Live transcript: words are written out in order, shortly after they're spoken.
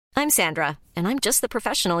I'm Sandra, and I'm just the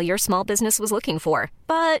professional your small business was looking for.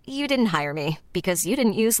 But you didn't hire me because you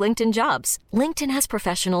didn't use LinkedIn Jobs. LinkedIn has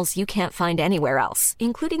professionals you can't find anywhere else,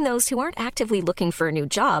 including those who aren't actively looking for a new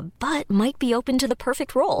job, but might be open to the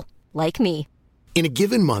perfect role, like me. In a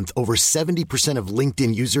given month, over 70% of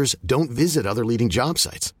LinkedIn users don't visit other leading job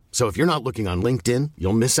sites. So if you're not looking on LinkedIn,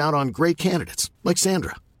 you'll miss out on great candidates like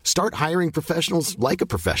Sandra. Start hiring professionals like a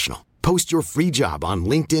professional. Post your free job on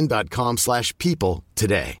linkedin.com/people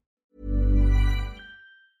today.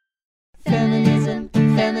 Feminism,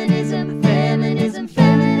 feminism, feminism,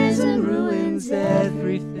 feminism ruins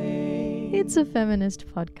everything. It's a feminist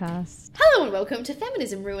podcast. Hello and welcome to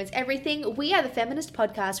Feminism Ruins Everything. We are the feminist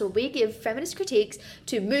podcast where we give feminist critiques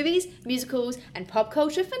to movies, musicals, and pop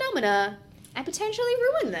culture phenomena and potentially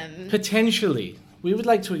ruin them. Potentially. We would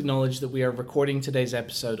like to acknowledge that we are recording today's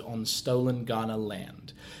episode on stolen Ghana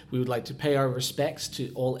land. We would like to pay our respects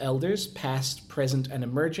to all elders, past, present, and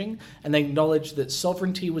emerging, and acknowledge that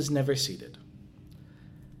sovereignty was never ceded.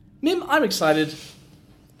 Mim, I'm excited.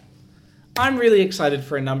 I'm really excited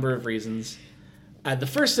for a number of reasons. The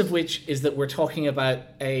first of which is that we're talking about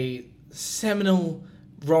a seminal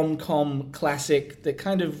rom-com classic that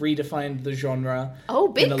kind of redefined the genre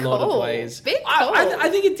in a lot of ways. Big call. I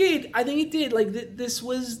think it did. Like this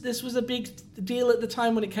was a big deal at the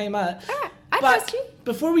time when it came out. I trust you.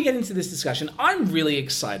 Before we get into this discussion, I'm really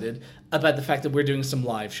excited about the fact that we're doing some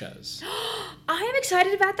live shows. I am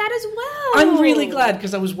excited about that as well. I'm really glad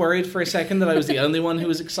because I was worried for a second that I was the only one who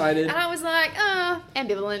was excited. And I was like,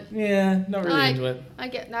 ambivalent. Yeah, not really into it. I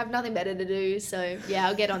have nothing better to do, so yeah,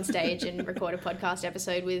 I'll get on stage and record a podcast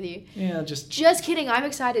episode with you. Yeah, Just kidding, I'm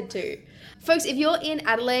excited too. Folks, if you're in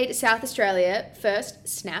Adelaide, South Australia, first,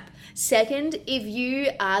 snap. Second, if you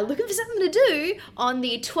are looking for something to do on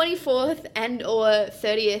the 24th and or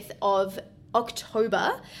 30th of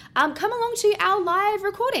October, come along to our live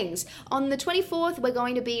recordings. On the 24th, we're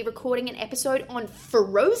going to be recording an episode on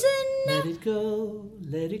Frozen. Let it go,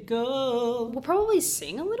 let it go. We'll probably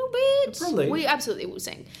sing a little bit. Probably. We absolutely will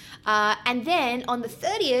sing. And then on the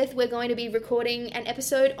 30th, we're going to be recording an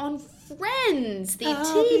episode on Friends, the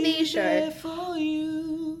TV show. There for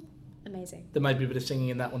you. Amazing. There might be a bit of singing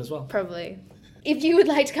in that one as well. Probably. If you would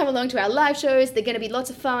like to come along to our live shows, they're going to be lots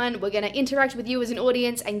of fun. We're going to interact with you as an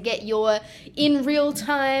audience and get your in real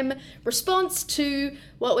time response to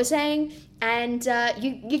what we're saying. And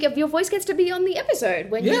your voice gets to be on the episode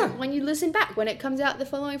when you listen back, when it comes out the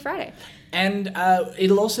following Friday. And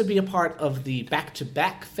it'll also be a part of the Back to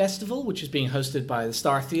Back Festival, which is being hosted by the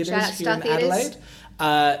Star Theatres here in Adelaide.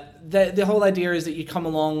 The whole idea is that you come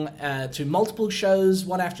along to multiple shows,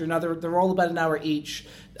 one after another. They're all about an hour each.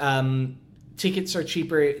 Tickets are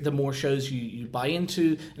cheaper the more shows you buy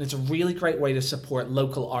into, and it's a really great way to support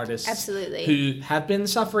local artists. Absolutely. Who have been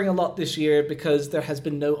suffering a lot this year because there has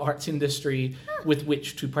been no arts industry with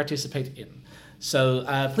which to participate in. So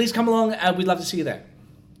please come along. We'd love to see you there.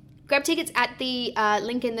 Grab tickets at the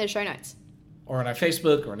link in the show notes. Or on our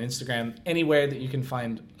Facebook or on Instagram, anywhere that you can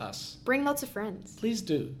find us. Bring lots of friends. Please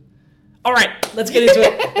do. All right, let's get into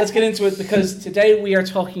it. Let's get into it because today we are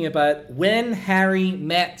talking about When Harry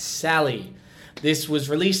Met Sally. This was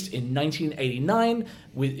released in 1989.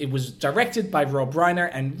 It was directed by Rob Reiner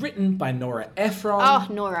and written by Nora Ephron. Oh,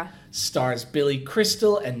 Nora. Stars Billy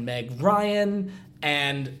Crystal and Meg Ryan,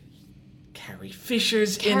 and Carrie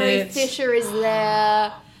Fisher's in it. Carrie Fisher is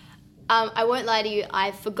there. I won't lie to you,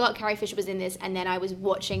 I forgot Carrie Fisher was in this, and then I was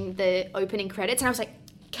watching the opening credits, and I was like,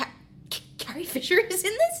 Carrie Fisher is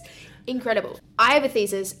in this? Incredible. I have a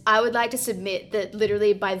thesis. I would like to submit that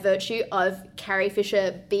literally by virtue of Carrie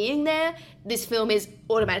Fisher being there, this film is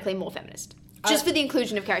automatically more feminist. Just for the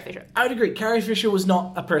inclusion of Carrie Fisher. I would agree. Carrie Fisher was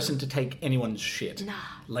not a person to take anyone's shit. Nah.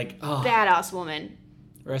 Oh. Badass woman.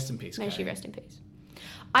 Rest in peace, May Carrie. she rest in peace.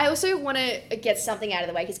 I also want to get something out of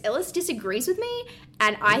the way because Ellis disagrees with me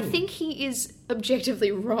and I think he is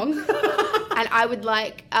objectively wrong. And I would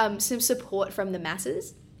like some support from the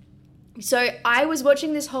masses. So I was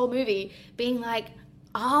watching this whole movie being like,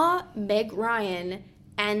 are Meg Ryan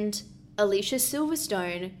and Alicia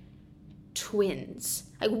Silverstone twins?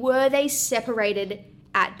 Like, were they separated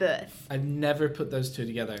at birth? I've never put those two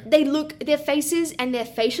together. Their faces and their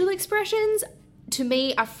facial expressions to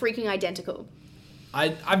me are freaking identical.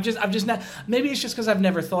 I've just not. Maybe it's just because I've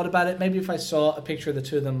never thought about it. Maybe if I saw a picture of the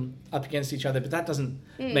two of them up against each other, but that doesn't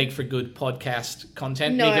make for good podcast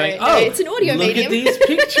content. No, Me going, it's an audio look medium. at these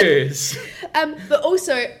pictures. But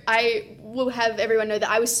also, I will have everyone know that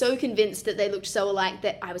I was so convinced that they looked so alike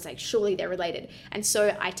that I was like, surely they're related. And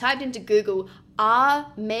so I typed into Google,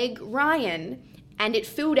 "Are Meg Ryan?" and it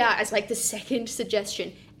filled out as like the second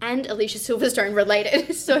suggestion, and Alicia Silverstone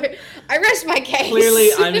related. So I rest my case. Clearly,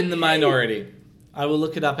 I'm in the minority. I will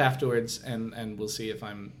look it up afterwards, and we'll see if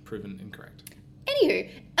I'm proven incorrect. Anywho,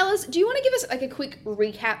 Ellis, do you want to give us like a quick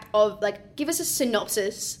recap of, like, give us a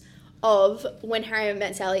synopsis of When Harry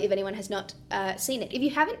Met Sally, if anyone has not seen it? If you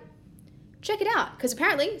haven't, check it out, because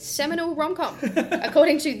apparently seminal rom-com,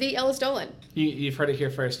 according to the Ellis Dolan. You've heard it here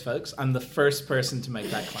first, folks. I'm the first person to make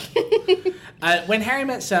that claim. When Harry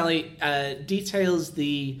Met Sally details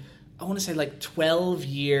the, I want to say, like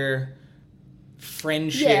 12-year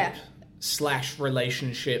friendship /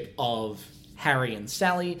 relationship of Harry and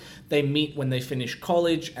Sally. They meet when they finish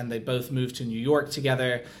college, and they both move to New York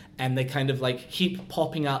together, and they kind of like keep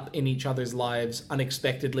popping up in each other's lives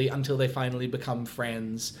unexpectedly until they finally become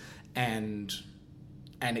friends, and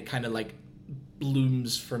it kind of like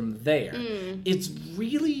blooms from there. It's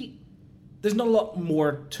really, there's not a lot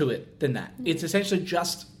more to it than that. It's essentially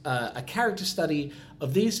just a character study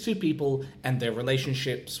of these two people and their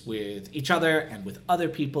relationships with each other and with other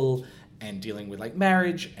people, and dealing with like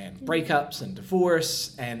marriage and breakups and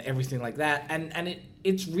divorce and everything like that. And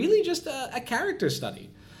it's really just a character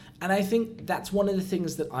study. And I think that's one of the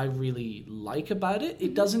things that I really like about it.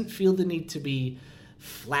 It doesn't feel the need to be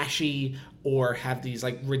flashy or have these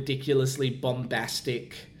like ridiculously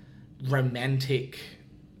bombastic, romantic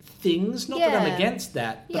things. Not that I'm against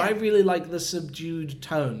that, but I really like the subdued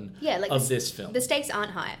tone of this film. The stakes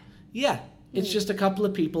aren't high. Yeah. It's just a couple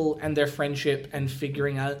of people and their friendship and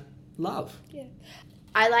figuring out love. Yeah.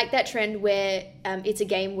 I like that trend where it's a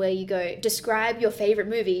game where you go, describe your favourite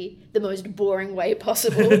movie the most boring way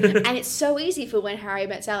possible. And it's so easy for When Harry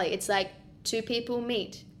Met Sally. It's like two people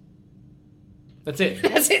meet. That's it.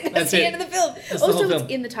 That's it. That's the end of the film. That's also, the whole film.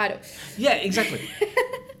 It's in the title. Yeah, exactly.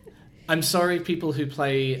 I'm sorry, people who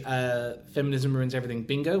play Feminism Ruins Everything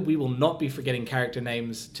bingo. We will not be forgetting character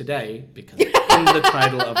names today because it's in the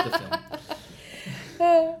title of the film.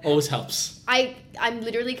 Always helps. I'm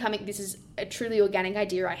literally coming, this is a truly organic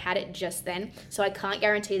idea. I had it just then, so I can't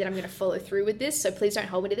guarantee that I'm going to follow through with this, so please don't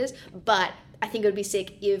hold me to this. But I think it would be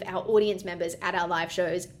sick if our audience members at our live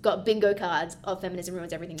shows got bingo cards of Feminism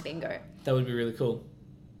Ruins Everything bingo. That would be really cool.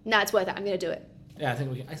 No, it's worth it. I'm going to do it. Yeah, I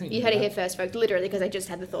think you heard it here first, folks. Literally, because I just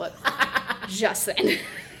had the thought just then.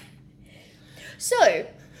 So,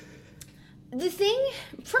 the thing,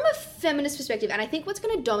 from a feminist perspective, and I think what's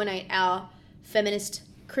going to dominate our feminist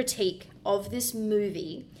critique of this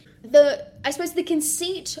movie, I suppose the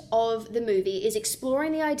conceit of the movie is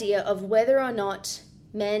exploring the idea of whether or not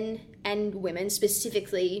men and women,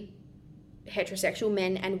 specifically heterosexual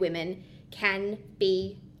men and women, can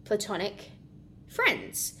be platonic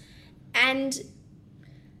friends. And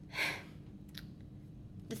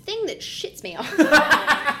the thing that shits me off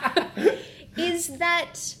is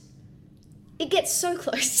that it gets so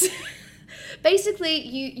close. Basically,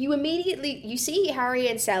 you immediately, you see Harry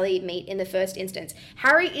and Sally meet in the first instance.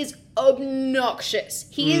 Harry is obnoxious.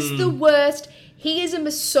 He is the worst. He is a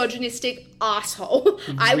misogynistic asshole.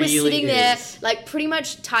 I was sitting there, like, pretty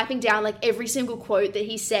much typing down, like, every single quote that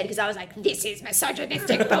he said, because I was like, this is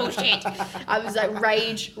misogynistic bullshit. I was, like,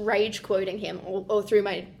 rage quoting him all through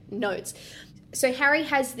my notes. So Harry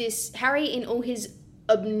in all his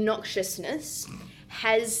obnoxiousness,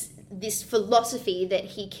 has this philosophy that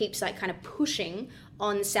he keeps, like, kind of pushing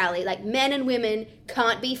on Sally. Like, men and women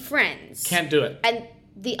can't be friends. Can't do it. And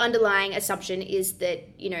the underlying assumption is that,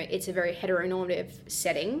 you know, it's a very heteronormative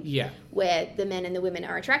setting. Yeah. Where the men and the women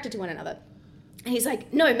are attracted to one another. And he's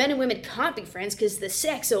like, no, men and women can't be friends because the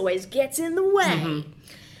sex always gets in the way. Mm-hmm.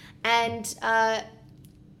 And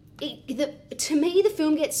to me, the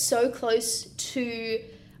film gets so close to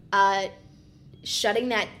shutting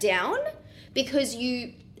that down because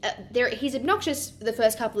he's obnoxious the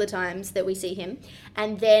first couple of times that we see him,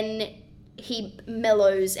 and then he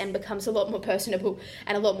mellows and becomes a lot more personable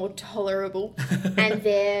and a lot more tolerable, and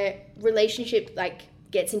their relationship, like,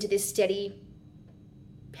 gets into this steady,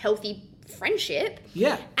 healthy friendship.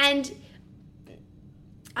 Yeah. And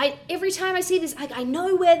every time I see this, like, I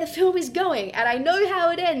know where the film is going and I know how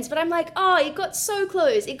it ends, but I'm like, oh, it got so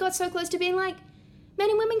close. It got so close to being like, men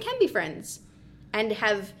and women can be friends and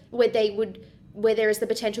have where there is the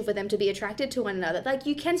potential for them to be attracted to one another. Like,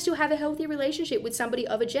 you can still have a healthy relationship with somebody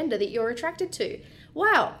of a gender that you're attracted to.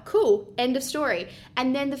 Wow, cool, end of story.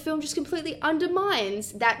 And then the film just completely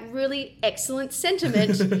undermines that really excellent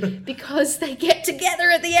sentiment because they get together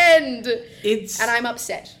at the end. And I'm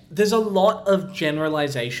upset. There's a lot of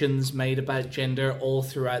generalizations made about gender all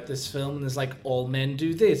throughout this film. And there's like, all men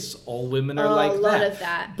do this, all women are like that. A lot of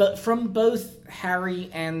that. But from both Harry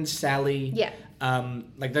and Sally,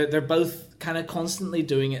 like they're both kind of constantly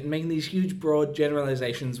doing it and making these huge, broad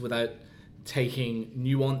generalizations without taking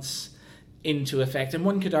nuance into effect. And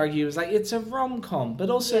one could argue it's like it's a rom-com, but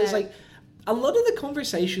also it's like a lot of the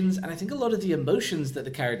conversations and I think a lot of the emotions that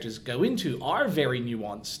the characters go into are very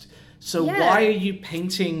nuanced. So why are you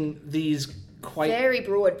painting these quite very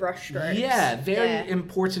broad brushstrokes? Yeah, very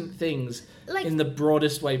important things in the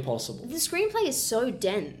broadest way possible. The screenplay is so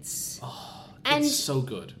dense. Oh, and it's so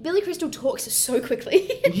good. Billy Crystal talks so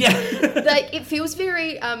quickly. Yeah. Like, it feels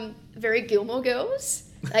very very Gilmore Girls.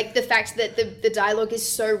 Like, the fact that the dialogue is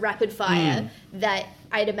so rapid fire that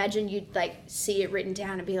I'd imagine you'd, like, see it written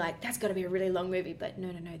down and be like, that's got to be a really long movie. But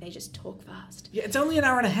no, they just talk fast. Yeah, it's only an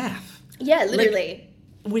hour and a half. Yeah, literally.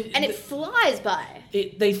 And it flies by.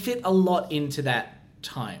 They fit a lot into that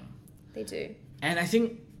time. They do. And I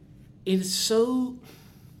think it's so...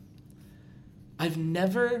 I've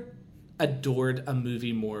never adored a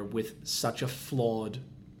movie more with such a flawed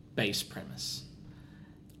base premise.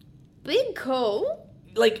 Big call.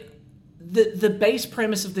 Like, the base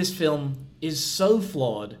premise of this film is so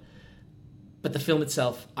flawed, but the film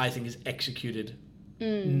itself, I think, is executed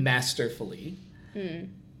masterfully.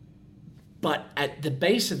 But at the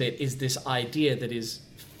base of it is this idea that is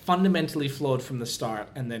fundamentally flawed from the start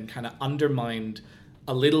and then kind of undermined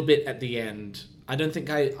a little bit at the end. I don't think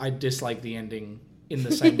I dislike the ending in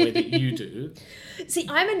the same way that you do. See,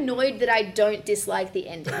 I'm annoyed that I don't dislike the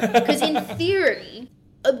ending. Because in theory,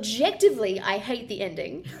 objectively, I hate the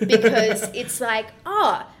ending. Because it's like,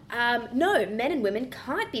 no, men and women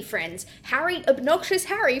can't be friends. Obnoxious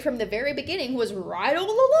Harry from the very beginning was right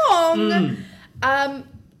all along.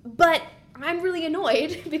 But I'm really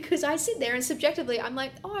annoyed because I sit there and subjectively I'm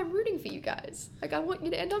like, I'm rooting for you guys. Like, I want you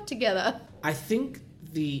to end up together. I think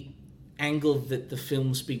the angle that the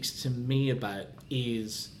film speaks to me about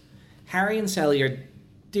is Harry and Sally are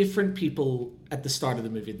different people at the start of the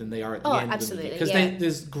movie than they are at the end of the movie. Because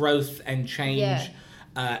there's growth and change,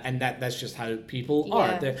 and that's just how people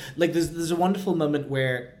are. Like, there's a wonderful moment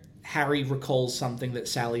where Harry recalls something that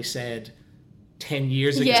Sally said 10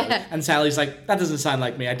 years ago, and Sally's like, that doesn't sound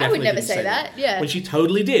like me. I definitely would never didn't say that. Yeah, when she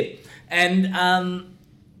totally did. And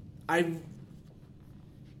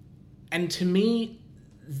and to me,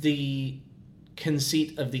 the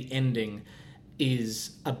conceit of the ending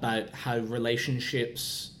is about how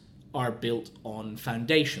relationships are built on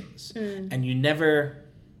foundations, and you never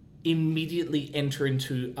immediately enter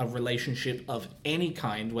into a relationship of any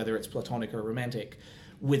kind, whether it's platonic or romantic,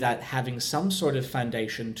 without having some sort of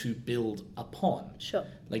foundation to build upon. Sure.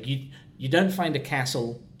 Like, you don't find a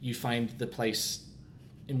castle, you find the place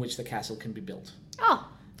in which the castle can be built. Oh,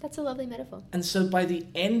 that's a lovely metaphor. And so by the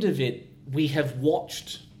end of it, we have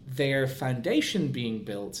watched their foundation being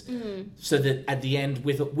built, so that at the end,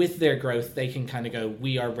 with their growth, they can kind of go,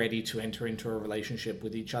 we are ready to enter into a relationship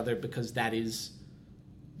with each other because that is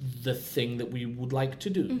the thing that we would like to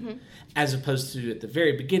do. As opposed to at the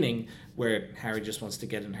very beginning, where Harry just wants to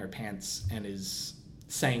get in her pants and is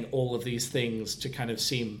saying all of these things to kind of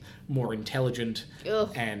seem more intelligent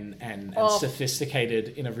and sophisticated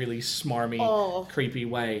in a really smarmy, creepy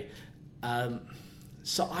way.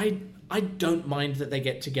 So I don't mind that they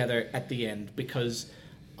get together at the end, because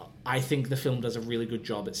I think the film does a really good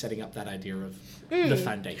job at setting up that idea of the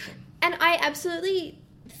foundation. And I absolutely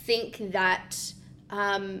think that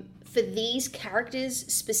for these characters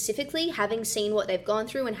specifically, having seen what they've gone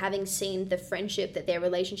through and having seen the friendship that their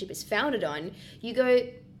relationship is founded on, you go,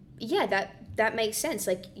 yeah, that makes sense.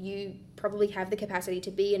 Like, you probably have the capacity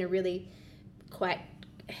to be in a really quite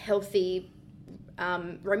healthy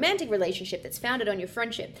romantic relationship that's founded on your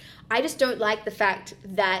friendship. I just don't like the fact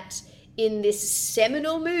that in this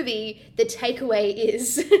seminal movie, the takeaway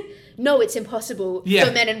is, no, it's impossible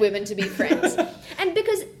for men and women to be friends. And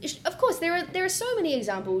because, of course, there are so many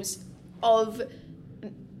examples of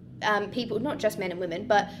people, not just men and women,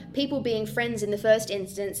 but people being friends in the first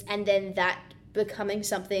instance and then that becoming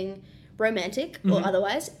something romantic or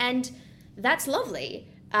otherwise. And that's lovely.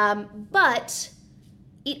 But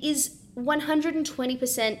it is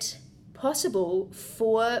 120% possible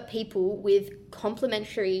for people with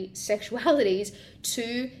complementary sexualities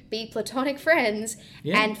to be platonic friends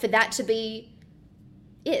and for that to be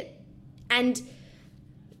it. And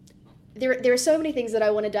there are so many things that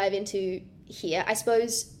I want to dive into here. I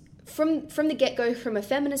suppose from the get-go, from a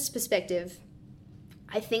feminist perspective,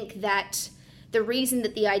 I think that the reason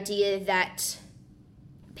that the idea that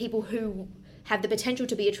people who have the potential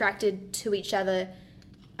to be attracted to each other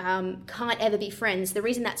can't ever be friends, the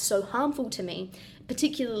reason that's so harmful to me,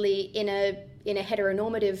 particularly in a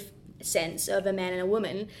heteronormative sense of a man and a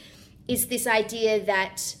woman, is this idea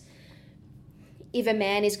that if a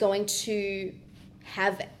man is going to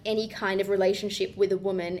have any kind of relationship with a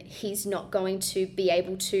woman, he's not going to be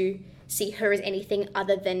able to see her as anything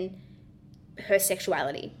other than her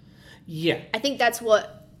sexuality. Yeah. I think that's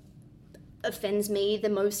what offends me the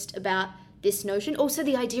most about this notion. Also,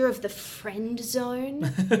 the idea of the friend zone.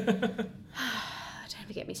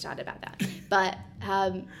 Don't get me started about that. But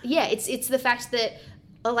yeah, it's the fact that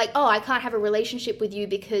like, oh, I can't have a relationship with you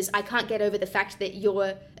because I can't get over the fact that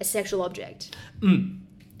you're a sexual object.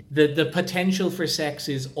 The potential for sex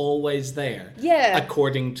is always there. Yeah.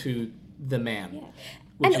 According to the man. Yeah.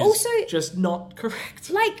 Which And is also, just not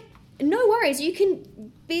correct. like, no worries. You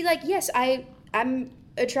can be like, yes, I'm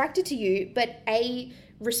attracted to you, but A,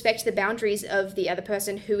 respect the boundaries of the other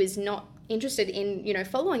person who is not interested in, you know,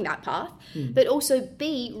 following that path, but also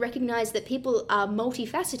B, recognize that people are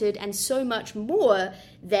multifaceted and so much more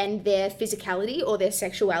than their physicality or their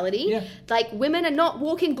sexuality. Yeah. Like, women are not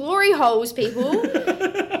walking glory holes, people.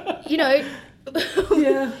 You know,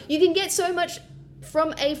 Yeah. you can get so much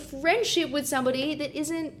from a friendship with somebody that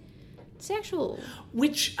isn't sexual.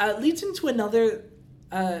 Which leads into another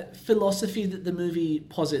philosophy that the movie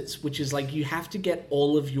posits, which is like you have to get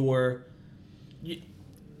all of your...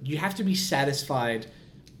 You have to be satisfied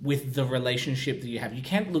with the relationship that you have. You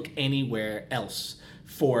can't look anywhere else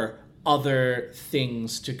for other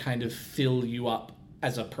things to kind of fill you up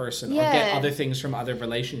as a person or get other things from other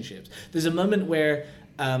relationships. There's a moment where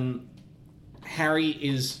Harry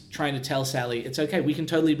is trying to tell Sally, it's okay, we can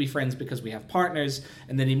totally be friends because we have partners,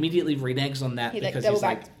 and then immediately reneges on that because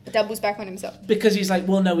doubles back on himself. Because he's like,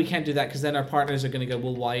 well, no, we can't do that because then our partners are going to go,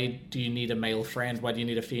 well, why do you need a male friend? Why do you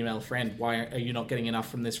need a female friend? Why are you not getting enough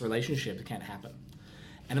from this relationship? It can't happen.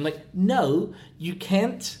 And I'm like, no, you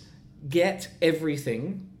can't get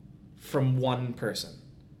everything from one person.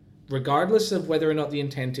 Regardless of whether or not the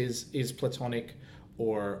intent is platonic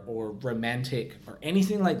or romantic or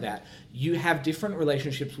anything like that, you have different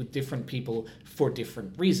relationships with different people for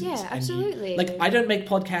different reasons. Yeah, absolutely. I don't make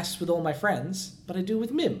podcasts with all my friends, but I do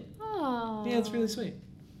with Mim. Oh. Yeah, it's really sweet.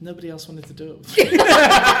 Nobody else wanted to do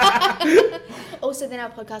it. Also, then our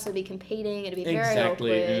podcast would be competing. It'd be very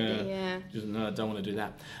Exactly. awkward. Yeah. Just, no, I don't want to do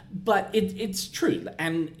that. But it's true,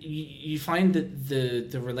 and you find that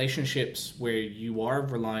the relationships where you are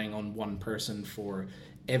relying on one person for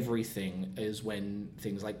everything is when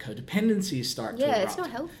things like codependency start to erupt. Yeah, it's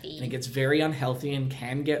not healthy. And it gets very unhealthy and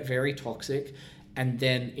can get very toxic. And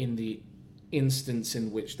then in the instance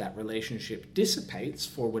in which that relationship dissipates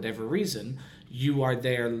for whatever reason, you are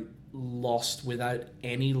there lost without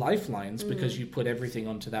any lifelines because you put everything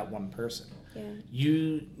onto that one person. Yeah.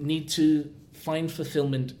 You need to find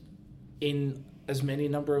fulfillment in as many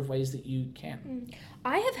number of ways that you can.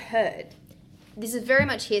 I have heard, this is very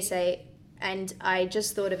much hearsay, and I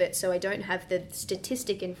just thought of it, so I don't have the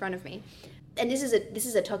statistic in front of me. And this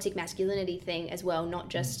is a toxic masculinity thing as well, not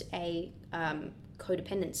just a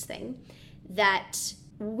codependence thing. That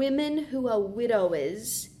women who are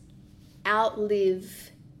widowers outlive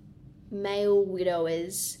male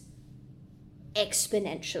widowers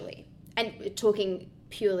exponentially, and talking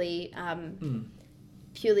purely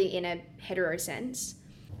in a hetero sense,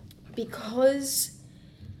 because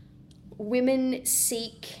women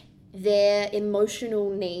seek their emotional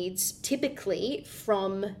needs typically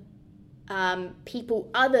from people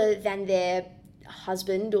other than their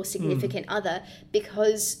husband or significant other,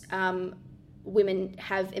 because women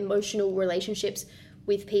have emotional relationships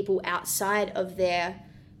with people outside of their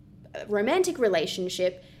romantic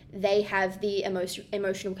relationship. They have the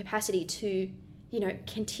emotional capacity to, you know,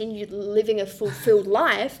 continue living a fulfilled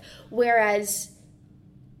life, whereas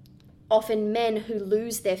often men who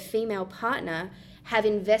lose their female partner have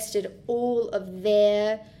invested all of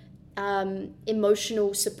their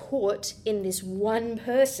emotional support in this one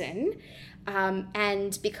person,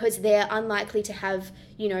 and because they're unlikely to have,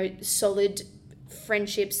 you know, solid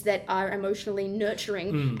friendships that are emotionally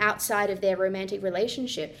nurturing outside of their romantic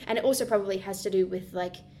relationship. And it also probably has to do with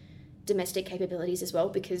like domestic capabilities as well,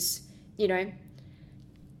 because, you know,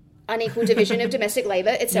 unequal division of domestic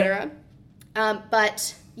labor, etc.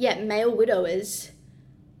 But yeah, male widowers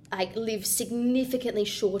like live significantly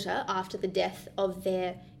shorter after the death of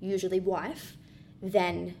their usually wife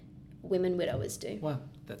than women widowers do. Wow,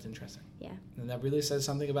 that's interesting. Yeah. And that really says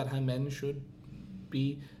something about how men should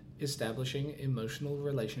be establishing emotional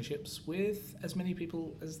relationships with as many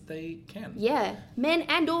people as they can. Yeah, men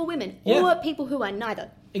and or women, Yeah. or people who are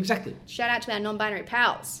neither. Exactly. Shout out to our non-binary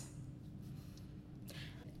pals.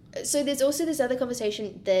 So there's also this other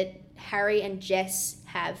conversation that Harry and Jess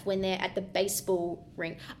have when they're at the baseball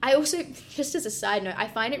ring. I also, just as a side note, I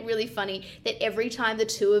find it really funny that every time the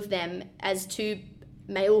two of them, as two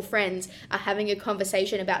male friends, are having a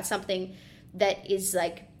conversation about something that is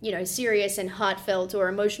like, you know, serious and heartfelt or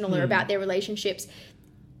emotional or about their relationships,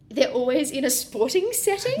 they're always in a sporting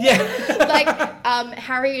setting. Yeah. Like,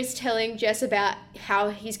 Harry is telling Jess about how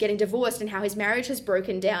he's getting divorced and how his marriage has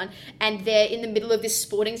broken down, and they're in the middle of this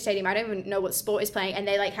sporting stadium. I don't even know what sport is playing, and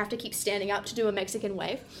they like have to keep standing up to do a Mexican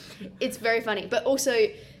wave. It's very funny. But also,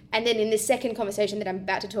 and then in this second conversation that I'm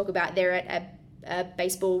about to talk about, they're at a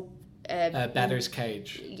baseball... batter's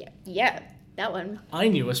cage. Yeah, that one. I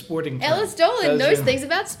knew a sporting term. Ellis Dolan knows things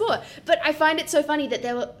about sport. But I find it so funny that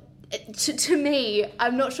there were... To me,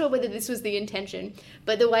 I'm not sure whether this was the intention,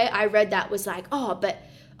 but the way I read that was like,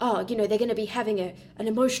 they're going to be having an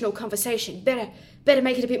emotional conversation. Better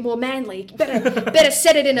make it a bit more manly. Better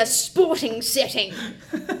set it in a sporting setting.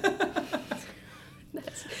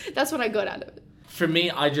 That's what I got out of it. For me,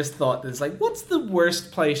 I just thought there's like, what's the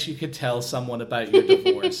worst place you could tell someone about your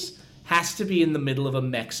divorce? Has to be in the middle of a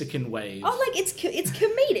Mexican wave. Oh, like it's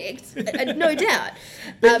comedic, no doubt.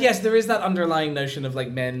 But yes, there is that underlying notion of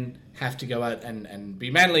like men have to go out and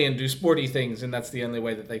be manly and do sporty things, and that's the only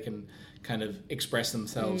way that they can kind of express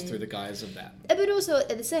themselves through the guise of that. But also,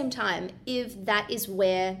 at the same time, if that is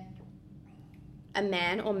where a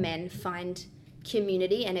man or men find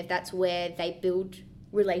community, and if that's where they build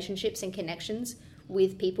relationships and connections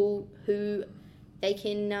with people who they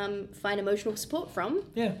can find emotional support from.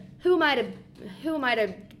 Yeah. Who am I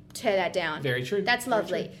to tear that down? Very true. That's Very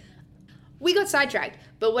lovely. true. We got sidetracked,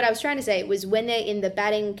 but what I was trying to say was when they're in the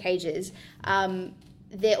batting cages,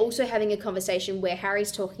 they're also having a conversation where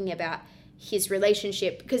Harry's talking about his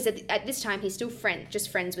relationship, because at this time he's still just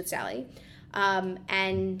friends with Sally,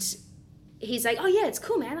 and he's like, oh yeah, it's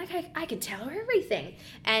cool, man, like I can tell her everything.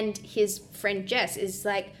 And his friend Jess is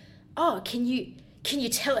like, oh, can you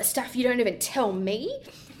tell her stuff you don't even tell me?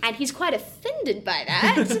 And he's quite offended by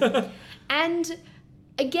that. And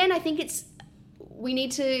again, I think we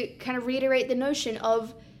need to kind of reiterate the notion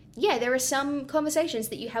of, yeah, there are some conversations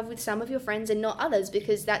that you have with some of your friends and not others,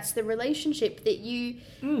 because that's the relationship that you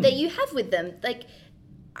have with them. Like,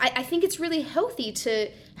 I think it's really healthy to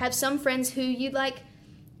have some friends who you like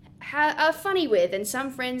are funny with, and some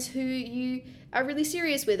friends who you are really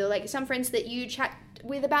serious with, or like some friends that you chat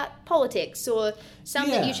with about politics, or some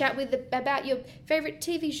that you chat with about your favorite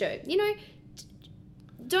TV show. You know,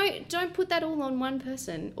 don't put that all on one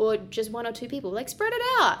person or just one or two people. Like, spread it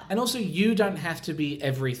out. And also, you don't have to be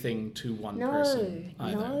everything to one person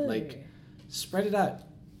either. No. Like, spread it out.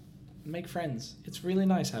 Make friends. It's really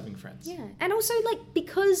nice having friends. Yeah. And also, like,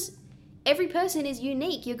 because every person is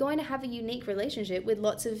unique, you're going to have a unique relationship with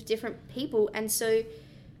lots of different people. And so,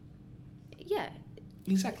 yeah.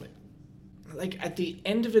 Exactly. Like, at the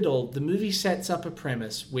end of it all, the movie sets up a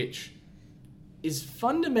premise which is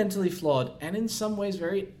fundamentally flawed and in some ways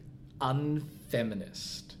very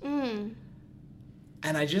unfeminist. And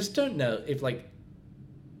I just don't know if, like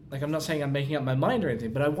I'm not saying I'm making up my mind or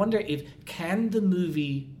anything, but I wonder can the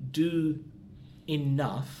movie do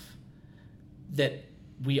enough that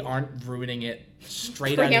we aren't ruining it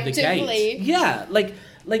straight out of the gate? Yeah,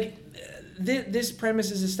 this premise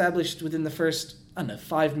is established within the first,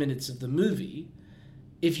 5 minutes of the movie.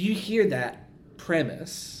 If you hear that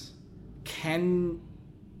premise,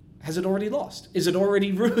 has it already lost? Is it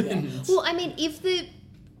already ruined? Yeah. Well, I mean, if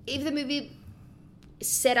the movie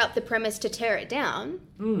set up the premise to tear it down,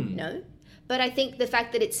 no. But I think the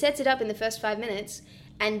fact that it sets it up in the first 5 minutes,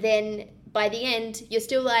 and then by the end, you're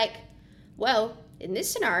still like, well, in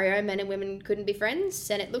this scenario, men and women couldn't be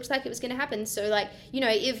friends, and it looks like it was going to happen. So, like, you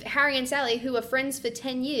know, if Harry and Sally, who are friends for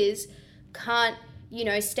 10 years, can't, you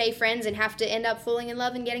know, stay friends and have to end up falling in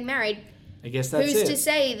love and getting married, I guess that's who's to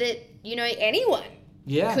say that, you know, anyone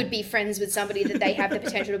could be friends with somebody that they have the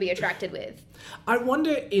potential to be attracted with? I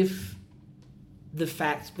wonder if the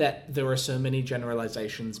fact that there are so many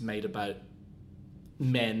generalizations made about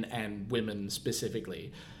men and women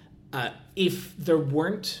specifically, if there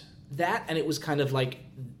weren't that, and it was kind of like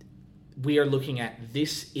we are looking at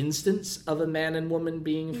this instance of a man and woman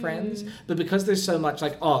being friends, but because there's so much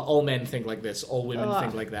like, all men think like this, all women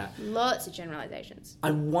think like that. Lots of generalizations.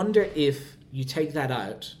 I wonder if you take that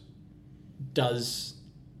out, does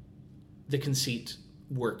the conceit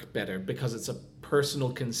work better because it's a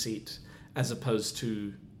personal conceit as opposed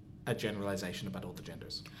to a generalization about all the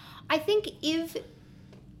genders? I think if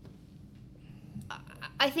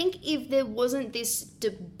there wasn't this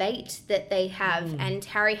debate that they have, and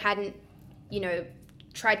Harry hadn't, you know,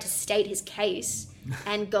 tried to state his case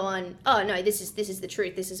and gone, oh no, this is the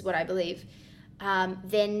truth, this is what I believe,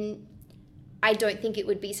 then I don't think it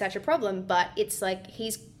would be such a problem. But it's like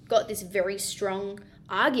he's got this very strong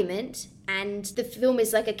argument, and the film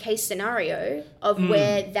is like a case scenario of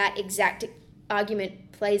where that exact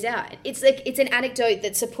argument plays out. It's like it's an anecdote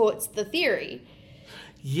that supports the theory.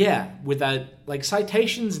 Yeah, without, like,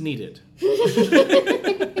 citations needed.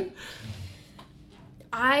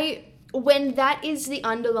 When that is the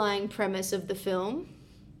underlying premise of the film,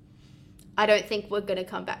 I don't think we're going to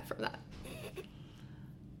come back from that.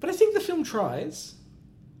 But I think the film tries.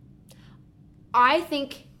 I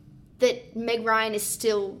think that Meg Ryan is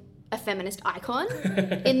still a feminist icon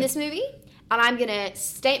in this movie, and I'm going to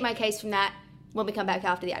state my case from that when we come back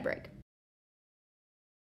after the ad break.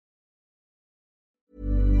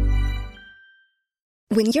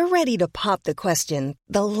 When you're ready to pop the question,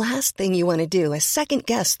 the last thing you want to do is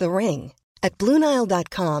second-guess the ring. At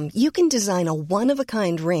BlueNile.com, you can design a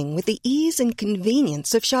one-of-a-kind ring with the ease and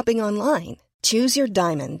convenience of shopping online. Choose your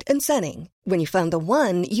diamond and setting. When you find the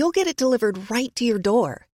one, you'll get it delivered right to your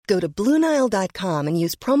door. Go to BlueNile.com and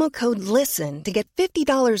use promo code LISTEN to get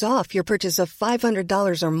 $50 off your purchase of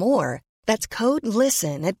 $500 or more. That's code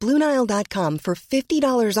LISTEN at BlueNile.com for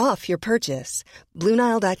 $50 off your purchase.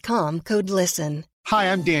 BlueNile.com, code LISTEN.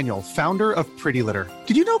 Hi, I'm Daniel, founder of Pretty Litter.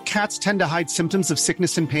 Did you know cats tend to hide symptoms of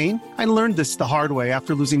sickness and pain? I learned this the hard way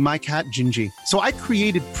after losing my cat, Gingy. So I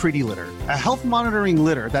created Pretty Litter, a health monitoring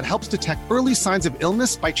litter that helps detect early signs of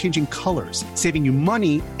illness by changing colors, saving you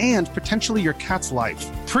money and potentially your cat's life.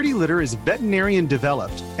 Pretty Litter is veterinarian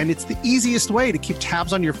developed, and it's the easiest way to keep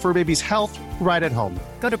tabs on your fur baby's health right at home.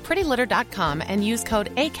 Go to prettylitter.com and use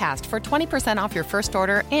code ACAST for 20% off your first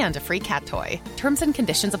order and a free cat toy. Terms and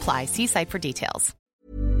conditions apply. See site for details.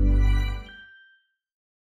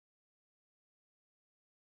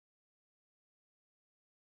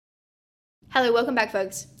 Hello, welcome back,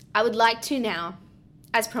 folks. I would like to now,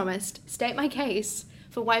 as promised, state my case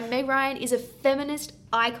for why Meg Ryan is a feminist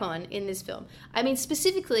icon in this film. I mean,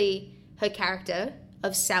 specifically her character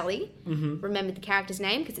of Sally. Mm-hmm. Remember the character's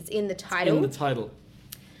name because it's in the title. In the title.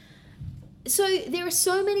 So there are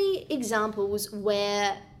so many examples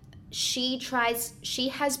where she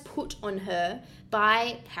has put on her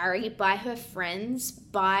by Harry, by her friends,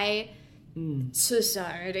 by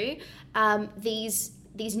society,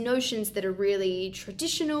 these notions that are really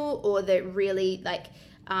traditional or that really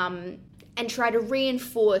and try to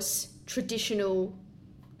reinforce traditional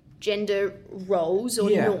gender roles or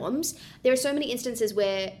norms. There are so many instances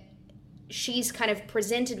where she's kind of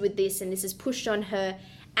presented with this and this is pushed on her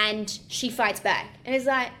and she fights back. And it's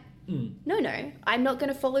like, no, I'm not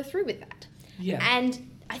going to follow through with that. Yeah. And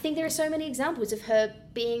I think there are so many examples of her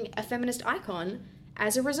being a feminist icon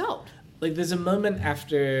as a result. Like, there's a moment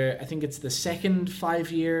after, I think it's the second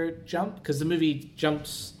 5-year jump, because the movie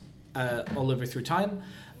jumps all over through time,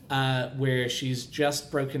 where she's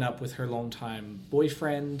just broken up with her longtime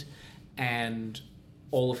boyfriend, and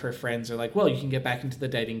all of her friends are like, well, you can get back into the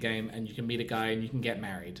dating game, and you can meet a guy, and you can get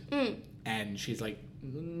married. And she's like,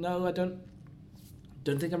 no, I don't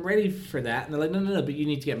think I'm ready for that. And they're like, no, but you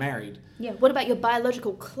need to get married. Yeah, what about your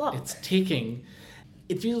biological clock? It's ticking.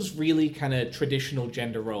 It feels really kind of traditional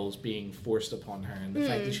gender roles being forced upon her, and the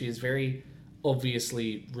fact that she is very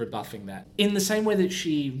obviously rebuffing that. In the same way that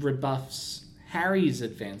she rebuffs Harry's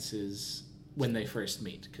advances when they first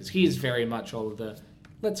meet, because he is very much all of the,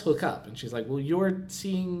 let's hook up. And she's like, well, you're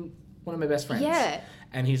seeing one of my best friends. Yeah.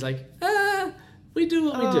 And he's like, we do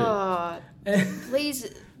what we do. Please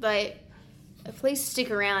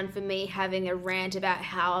stick around for me having a rant about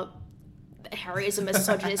how Harry is a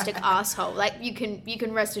misogynistic asshole. Like, you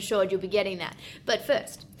can rest assured you'll be getting that. But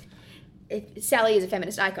first, Sally is a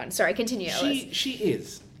feminist icon. Sorry, continue, Ellis. She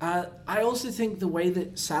is. I also think the way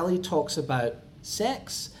that Sally talks about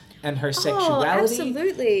sex and her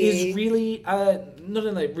sexuality is really not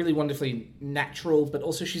only really wonderfully natural, but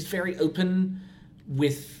also she's very open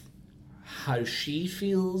with how she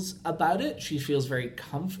feels about it. She feels very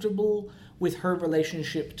comfortable with her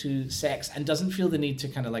relationship to sex and doesn't feel the need to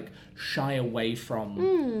kind of like shy away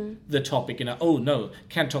from the topic. You know, oh no,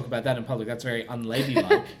 can't talk about that in public. That's very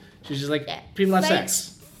unladylike. She's just like, people have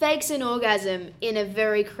sex. Fakes an orgasm in a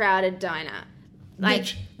very crowded diner.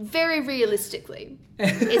 Like, very realistically.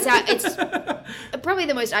 It's probably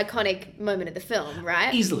the most iconic moment of the film,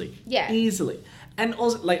 right? Easily. Yeah. Easily. And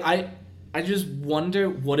also, like, I just wonder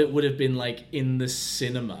what it would have been like in the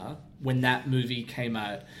cinema when that movie came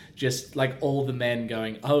out. Just like all the men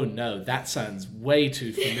going, oh no, that sounds way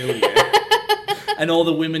too familiar. And all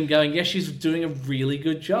the women going, yeah, she's doing a really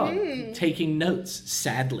good job. Taking notes,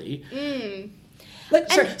 sadly.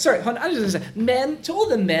 Sorry, hon, I was just going to say, men, to all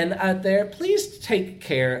the men out there, please take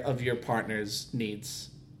care of your partner's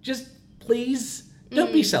needs. Just please,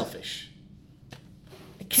 don't be selfish.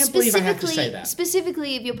 I can't believe I have to say that.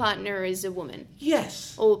 Specifically if your partner is a woman.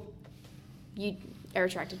 Yes. Or you are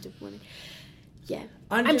attracted to women. Yeah.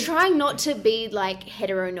 I'm trying not to be like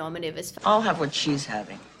heteronormative as fuck. I'll have what she's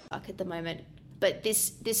having. At the moment. But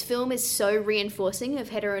this film is so reinforcing of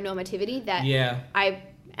heteronormativity that I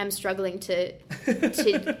am struggling to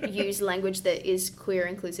use language that is queer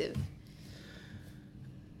inclusive.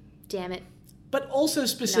 Damn it. But also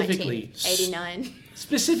specifically... 1989.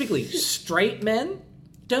 Specifically, straight men,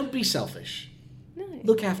 don't be selfish. No.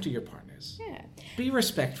 Look after your partners. Yeah. Be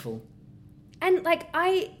respectful. And, like,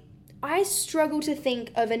 I struggle to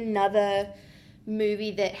think of another movie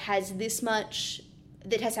that has had this much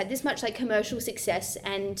like commercial success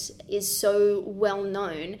and is so well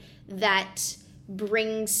known that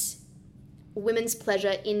brings women's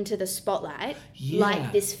pleasure into the spotlight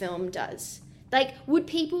like this film does. Like, would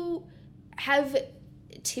people have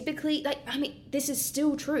typically, like, I mean, this is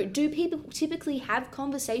still true. Do people typically have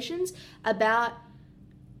conversations about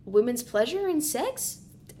women's pleasure and sex?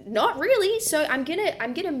 Not really. So I'm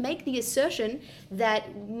gonna make the assertion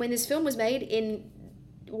that when this film was made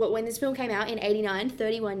when this film came out in 89,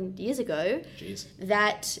 31 years ago,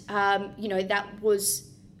 that, that was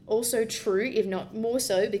also true, if not more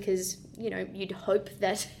so, because, you'd hope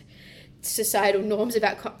that societal norms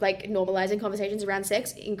about, normalizing conversations around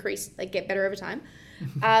sex get better over time.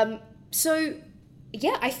 So,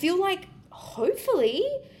 yeah, I feel like, hopefully,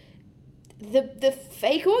 the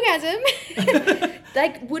fake orgasm,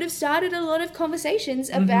 would have started a lot of conversations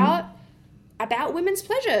about women's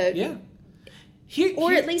pleasure. Yeah.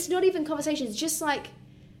 Or at least not even conversations, just like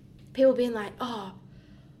people being like, I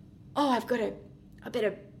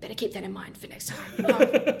better keep that in mind for next time.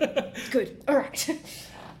 Oh, good. All right.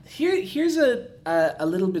 Here's a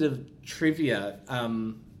little bit of trivia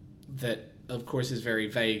that, of course, is very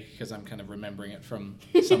vague because I'm kind of remembering it from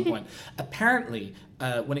some point. Apparently,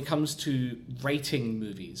 when it comes to rating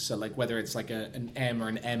movies, so like whether it's like an M or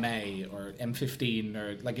an MA or M15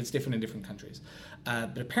 or like it's different in different countries.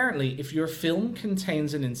 But apparently, if your film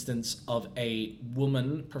contains an instance of a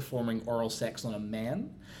woman performing oral sex on a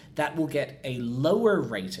man, that will get a lower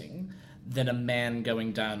rating than a man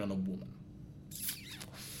going down on a woman.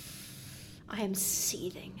 I am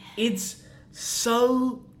seething. It's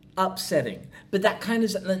so upsetting. But that kind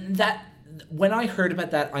of... when I heard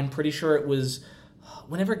about that, I'm pretty sure it was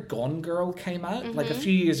whenever Gone Girl came out, like a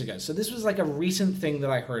few years ago. So this was like a recent thing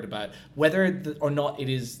that I heard about. Whether or not it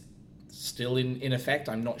is still in effect,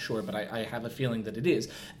 I'm not sure, but I have a feeling that it is.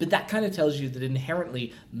 But that kind of tells you that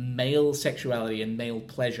inherently male sexuality and male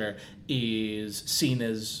pleasure is seen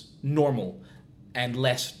as normal and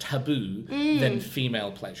less taboo than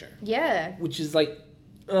female pleasure. Yeah. Which is like,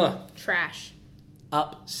 trash.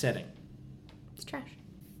 Upsetting. It's trash.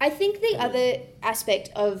 I think the other aspect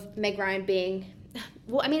of Meg Ryan being...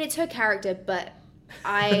 Well, I mean, it's her character, but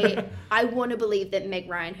I want to believe that Meg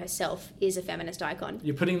Ryan herself is a feminist icon.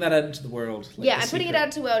 You're putting that out into the world. I'm putting it out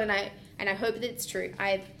into the world, and I hope that it's true.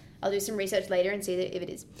 I'll do some research later and see if it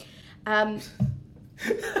is. Can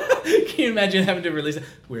you imagine having to release it?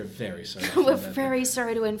 We're very sorry. We're very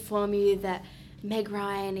sorry to inform you that Meg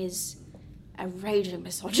Ryan is a raging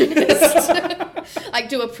misogynist. Like,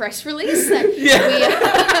 do a press release.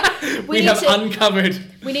 We have uncovered.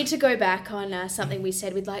 We need to go back on something we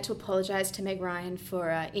said. We'd like to apologise to Meg Ryan for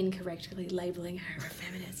incorrectly labelling her a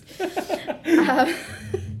feminist.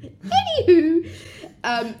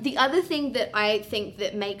 Anywho, the other thing that I think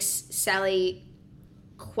that makes Sally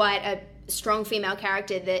quite a strong female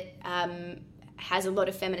character that has a lot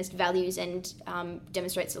of feminist values and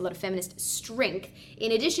demonstrates a lot of feminist strength,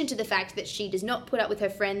 in addition to the fact that she does not put up with her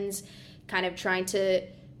friends kind of trying to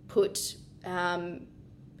put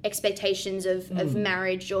expectations of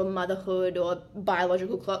marriage or motherhood or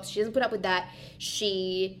biological clocks. She doesn't put up with that.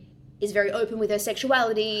 She is very open with her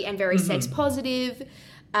sexuality and very sex positive,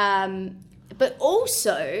 but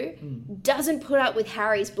also doesn't put up with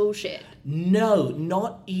Harry's bullshit. No,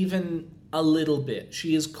 not even a little bit.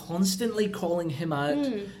 She is constantly calling him out.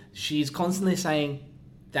 She's constantly saying,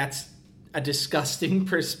 that's a disgusting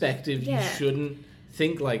perspective. You shouldn't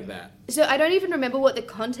think like that. So I don't even remember what the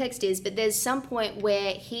context is, but there's some point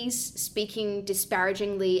where he's speaking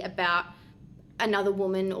disparagingly about another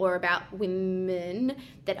woman or about women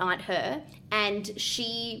that aren't her, and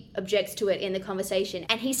she objects to it in the conversation.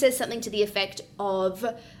 And he says something to the effect of,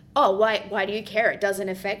 oh, why do you care? It doesn't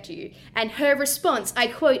affect you. And her response, I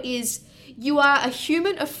quote, is, "You are a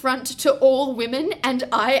human affront to all women, and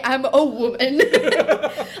I am a woman."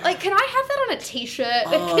 Like, can I have that on a t-shirt?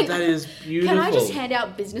 Oh, that is beautiful. Can I just hand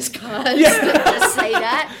out business cards that just say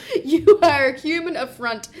that? You are a human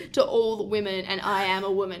affront to all women, and I am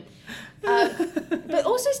a woman. But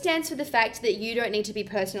also stands for the fact that you don't need to be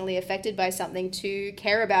personally affected by something to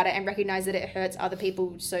care about it and recognize that it hurts other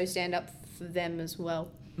people, so stand up for them as well.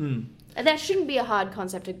 And that shouldn't be a hard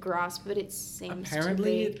concept to grasp, but it seems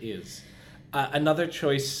apparently to be. it is. Another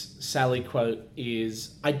choice Sally quote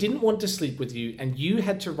is, "I didn't want to sleep with you, and you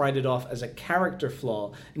had to write it off as a character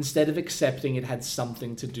flaw instead of accepting it had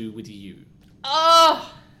something to do with you."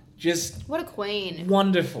 Oh! Just What a queen.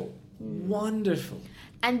 wonderful. Wonderful.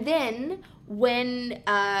 And then when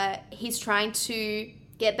he's trying to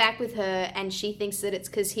get back with her and she thinks that it's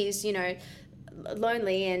because he's,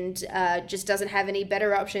 lonely and just doesn't have any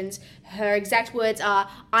better options, her exact words are,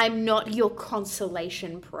 "I'm not your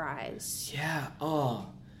consolation prize." Yeah. Oh,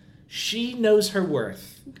 she knows her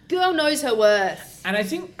worth. Girl knows her worth. And I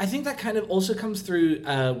think that kind of also comes through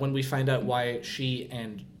when we find out why she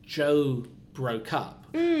and Joe broke up,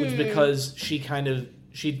 which because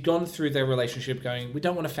she'd gone through their relationship going, we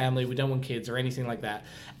don't want a family, we don't want kids or anything like that.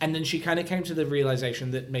 And then she kind of came to the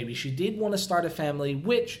realization that maybe she did want to start a family,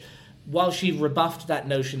 which, while she rebuffed that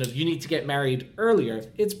notion of you need to get married earlier,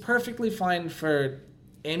 it's perfectly fine for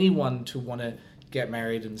anyone to want to get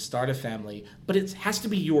married and start a family, but it has to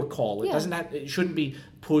be your call. It shouldn't be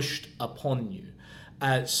pushed upon you.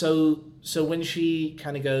 So when she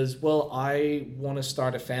kind of goes, well, I want to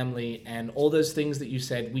start a family, and all those things that you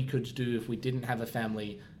said we could do if we didn't have a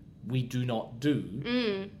family, we do not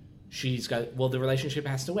do. She's got, well, the relationship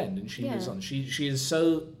has to end, and she moves on. She is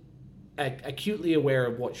so acutely aware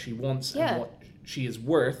of what she wants and what she is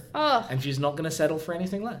worth, and she's not going to settle for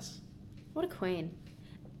anything less. What a queen.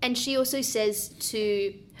 And she also says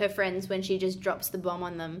to her friends when she just drops the bomb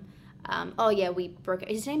on them, we broke up.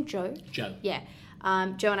 Is his name Joe? Joe. Yeah.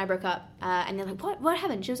 Joe and I broke up, and they're like, what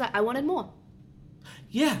happened? She was like, I wanted more.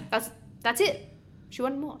 Yeah. That's it. She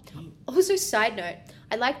wanted more. Also, side note,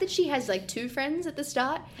 I like that she has like 2 friends at the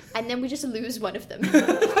start, and then we just lose one of them.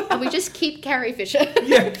 And we just keep Carrie Fisher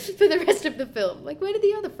for the rest of the film. Like, where did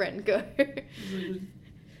the other friend go?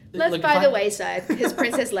 Left by the wayside, because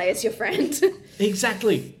Princess Leia's your friend.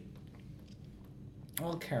 Exactly.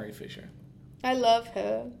 Oh, Carrie Fisher. I love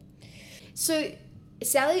her. So,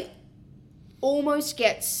 Sally almost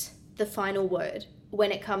gets the final word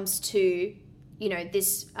when it comes to,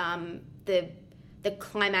 this, the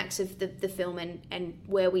climax of the film and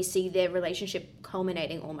where we see their relationship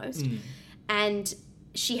culminating almost. And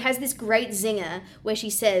she has this great zinger where she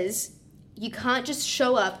says, you can't just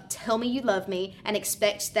show up, tell me you love me, and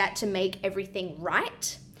expect that to make everything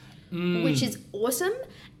right, which is awesome.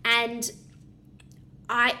 And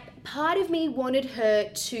part of me wanted her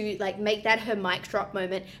to like make that her mic drop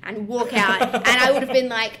moment and walk out, and I would have been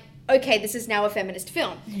like, okay, this is now a feminist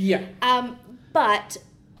film. Yeah. But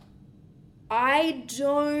I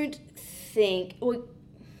don't think,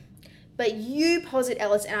 but you posit,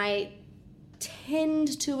 Ellis, and I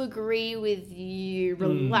tend to agree with you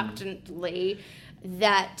reluctantly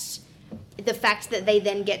that the fact that they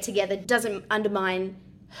then get together doesn't undermine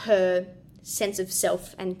her sense of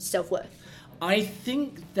self and self-worth. I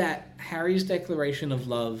think that Harry's declaration of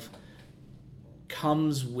love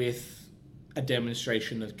comes with a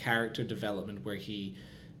demonstration of character development where he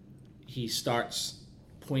starts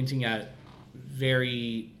pointing out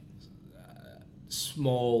very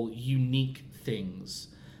small, unique things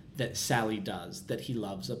that Sally does that he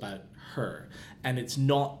loves about her. And it's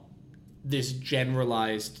not this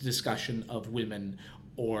generalized discussion of women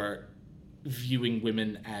or viewing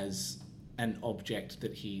women as an object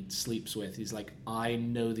that he sleeps with. He's like, I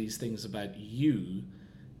know these things about you,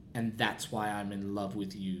 and that's why I'm in love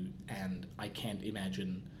with you, and I can't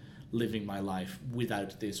imagine living my life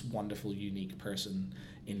without this wonderful, unique person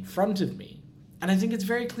in front of me. And I think it's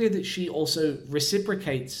very clear that she also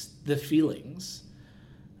reciprocates the feelings,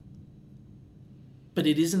 but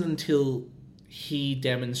it isn't until he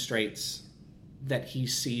demonstrates that he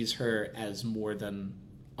sees her as more than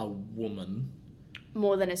a woman,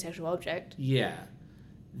 more than a sexual object,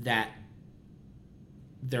 that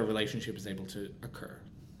their relationship is able to occur.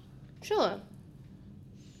 Sure.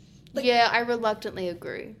 I reluctantly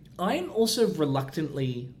agree. I'm also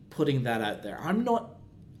reluctantly putting that out there. I'm not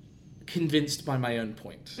convinced by my own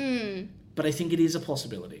point, but I think it is a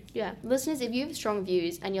possibility. Yeah. Listeners, if you have strong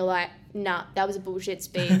views and you're like, nah, that was a bullshit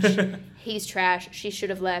speech, he's trash, she should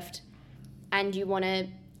have left, and you want to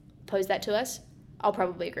pose that to us, I'll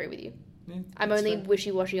probably agree with you. Yeah, I'm only fair.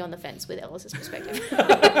 Wishy-washy on the fence with Ellis's perspective.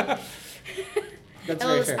 That's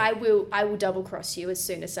Ellis, very fair. I will double-cross you as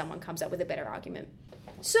soon as someone comes up with a better argument.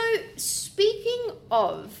 So, speaking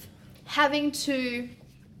of having to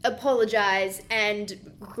apologize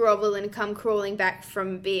and grovel and come crawling back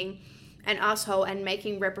from being an asshole and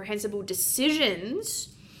making reprehensible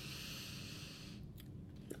decisions,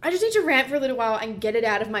 I just need to rant for a little while and get it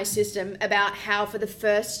out of my system about how for the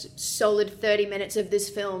first solid 30 minutes of this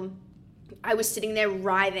film, I was sitting there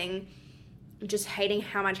writhing, just hating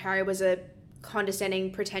how much Harry was a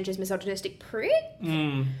condescending, pretentious, misogynistic prick.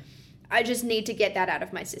 I just need to get that out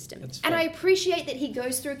of my system. And I appreciate that he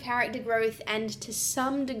goes through character growth and to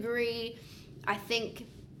some degree, I think,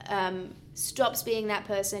 stops being that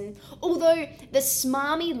person. Although the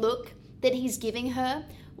smarmy look that he's giving her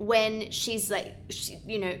when she's like,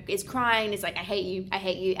 is crying, is like, I hate you.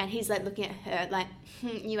 And he's like looking at her like,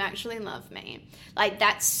 you actually love me. Like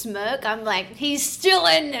that smirk, I'm like, he's still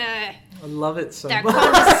in there. I love it so much. That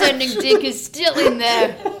condescending dick is still in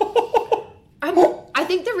there. I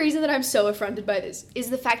think the reason that I'm so affronted by this is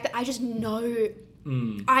the fact that I just know,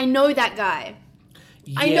 I know that guy.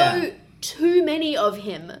 Yeah. I know too many of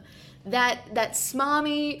him. That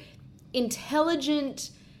smarmy, intelligent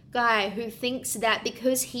guy who thinks that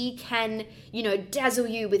because he can, dazzle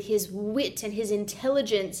you with his wit and his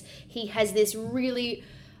intelligence, he has this really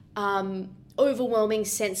overwhelming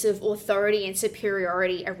sense of authority and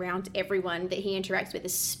superiority around everyone that he interacts with,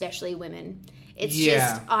 especially women. It's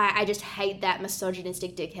just, I just hate that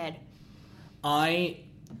misogynistic dickhead. I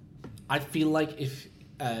feel like if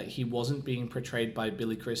he wasn't being portrayed by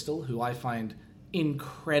Billy Crystal, who I find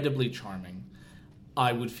incredibly charming,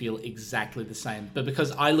 I would feel exactly the same. But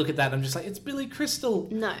because I look at that, I'm just like, it's Billy Crystal.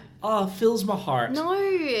 No. Oh, fills my heart. No,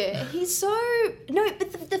 he's so... No,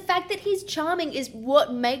 but the fact that he's charming is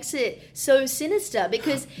what makes it so sinister,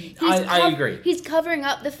 because I agree. He's covering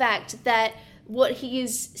up the fact that what he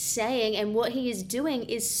is saying and what he is doing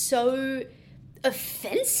is so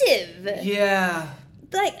offensive. Yeah.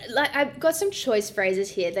 Like I've got some choice phrases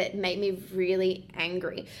here that make me really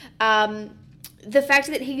angry. The fact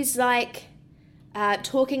that he's like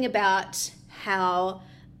talking about how,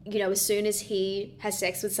 as soon as he has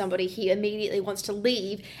sex with somebody, he immediately wants to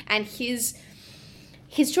leave, and his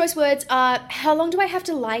choice words are, how long do I have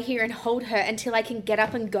to lie here and hold her until I can get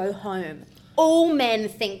up and go home? All men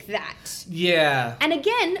think that. Yeah. And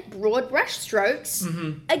again, broad brush strokes.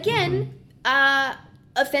 Again,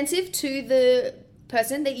 offensive to the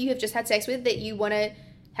person that you have just had sex with, that you want to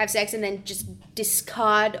have sex and then just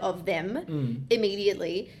discard of them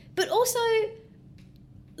immediately. But also,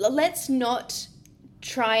 let's not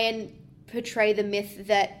try and portray the myth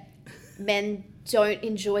that men don't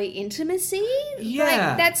enjoy intimacy. Yeah.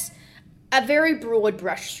 Like, that's a very broad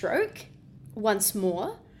brushstroke, once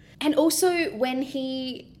more. And also when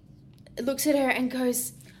he looks at her and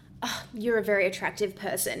goes, oh, you're a very attractive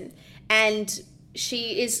person. And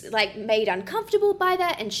she is like made uncomfortable by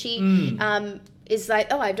that. And she is like,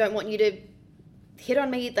 oh, I don't want you to hit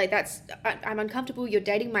on me. Like, I'm uncomfortable. You're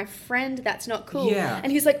dating my friend. That's not cool. Yeah.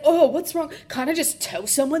 And he's like, oh, what's wrong? Can't I just tell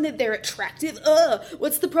someone that they're attractive?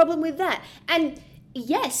 What's the problem with that? And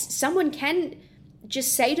yes, someone can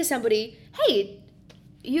just say to somebody, hey,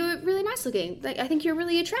 you're really nice looking. Like, I think you're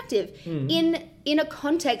really attractive. In a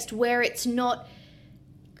context where it's not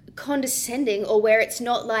condescending, or where it's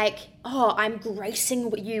not like, oh, I'm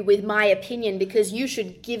gracing you with my opinion because you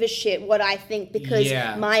should give a shit what I think because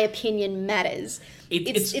my opinion matters.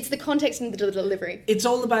 It's the context and the delivery. It's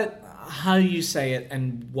all about how you say it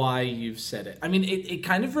and why you've said it. I mean, it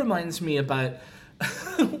kind of reminds me about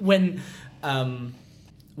when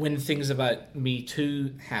things about Me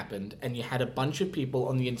Too happened, and you had a bunch of people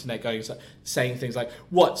on the internet saying things like,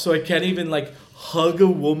 what, so I can't even like hug a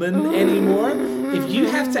woman anymore? If you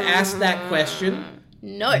have to ask that question,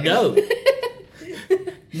 no.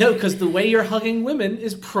 No, because the way you're hugging women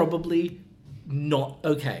is probably not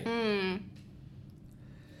okay.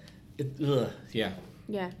 Yeah.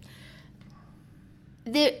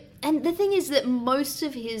 And the thing is that most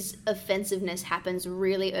of his offensiveness happens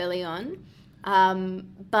really early on.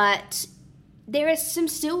 But there are some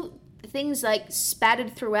still things like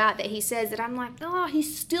spattered throughout that he says that I'm like, oh,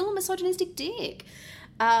 he's still a misogynistic dick.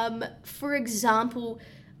 For example,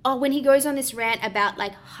 when he goes on this rant about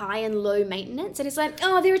like high and low maintenance, and it's like,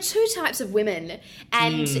 oh, there are two types of women,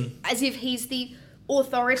 and as if he's the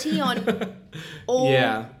authority on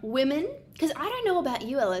all women. Because I don't know about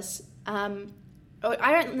you, Ellis. Or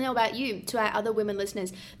I don't know about you, to our other women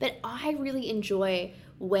listeners, but I really enjoy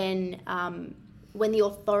when the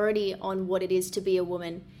authority on what it is to be a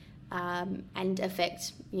woman and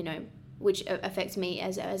affect, which affects me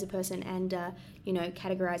as a person and,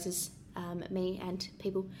 categorizes me and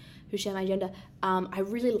people who share my gender. I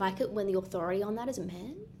really like it when the authority on that is a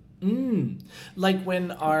man. Like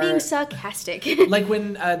when being sarcastic. Like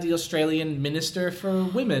when the Australian Minister for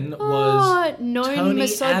Women was known Tony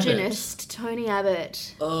misogynist Tony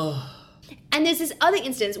Abbott. And there's this other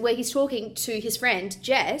instance where he's talking to his friend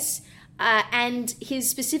Jess, and his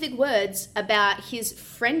specific words about his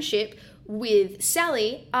friendship with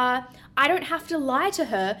Sally are, I don't have to lie to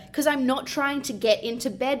her because I'm not trying to get into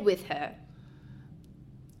bed with her.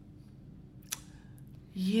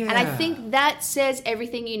 Yeah. And I think that says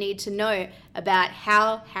everything you need to know about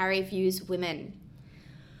how Harry views women.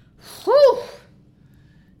 Whew.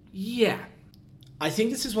 Yeah. I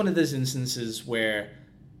think this is one of those instances where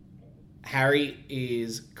Harry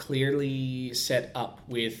is clearly set up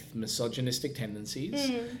with misogynistic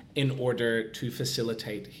tendencies in order to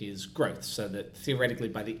facilitate his growth, so that theoretically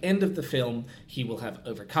by the end of the film he will have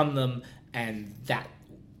overcome them, and that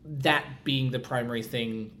being the primary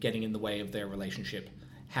thing getting in the way of their relationship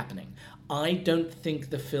happening. I don't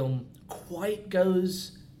think the film quite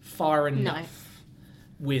goes far enough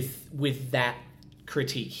with that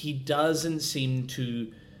critique. He doesn't seem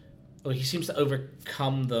to... Well, he seems to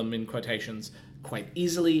overcome them, in quotations, quite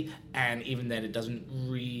easily, and even then he doesn't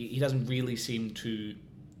really seem to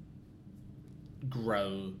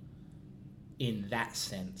grow in that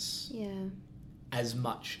sense as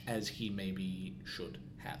much as he maybe should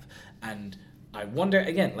have. And I wonder,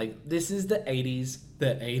 again, like, this is the 80s.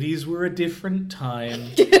 The 80s were a different time.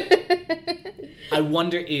 I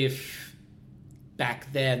wonder if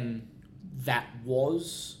back then that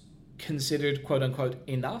was considered, quote-unquote,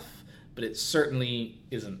 enough, but it certainly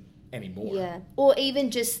isn't anymore. Yeah. Or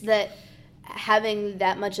even just that having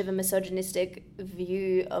that much of a misogynistic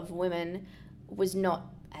view of women was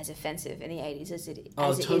not as offensive in the 80s as it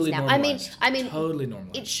totally is now. Normalized. I mean, totally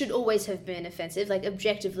normalized. It should always have been offensive. Like,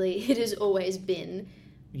 objectively, it has always been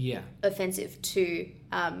offensive to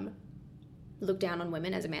look down on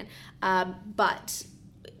women as a man. But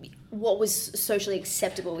what was socially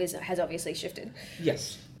acceptable has obviously shifted.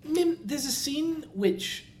 Yes. Mim, there's a scene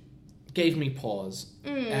which gave me pause,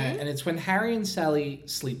 and it's when Harry and Sally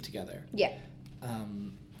sleep together. Yeah.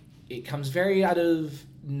 It comes very out of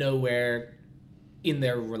nowhere in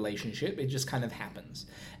their relationship. It just kind of happens.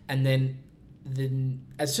 And then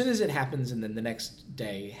as soon as it happens, and then the next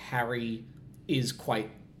day, Harry is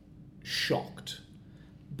quite shocked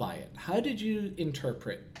by it. How did you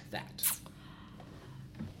interpret that?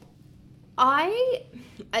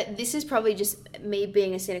 This is probably just me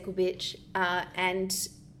being a cynical bitch and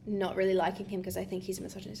not really liking him because I think he's a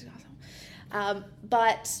misogynistic asshole.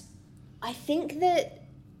 But I think that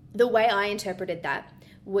the way I interpreted that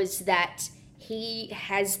was that he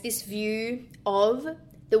has this view of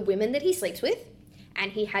the women that he sleeps with,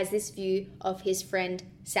 and he has this view of his friend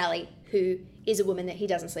Sally, who is a woman that he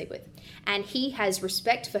doesn't sleep with. And he has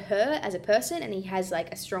respect for her as a person, and he has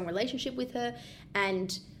like a strong relationship with her,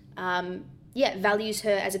 and values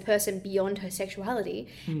her as a person beyond her sexuality.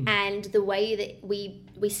 And the way that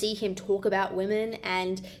we see him talk about women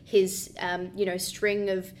and his string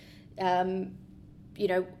of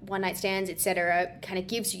one night stands, etc., kind of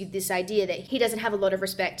gives you this idea that he doesn't have a lot of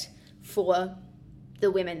respect for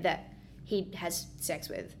the women that he has sex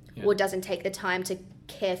with, or doesn't take the time to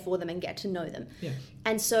care for them and get to know them.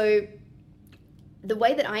 And so the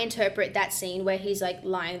way that I interpret that scene where he's like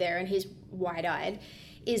lying there and he's wide-eyed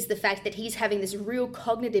is the fact that he's having this real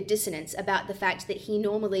cognitive dissonance about the fact that he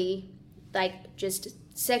normally like just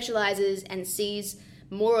sexualizes and sees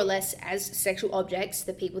more or less as sexual objects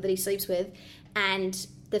the people that he sleeps with, and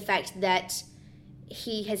the fact that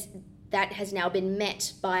that has now been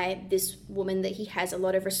met by this woman that he has a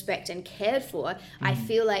lot of respect and cared for. I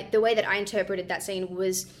feel like the way that I interpreted that scene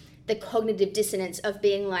was the cognitive dissonance of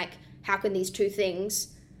being like, how can these two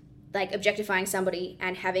things, like objectifying somebody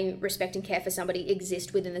and having respect and care for somebody,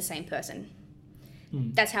 exist within the same person?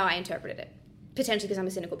 That's how I interpreted it. Potentially because I'm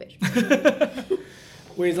a cynical bitch.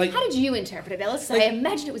 Whereas, like, how did you interpret it, Ellis? I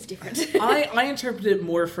imagine it was different. I interpreted it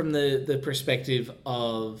more from the perspective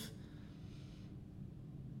of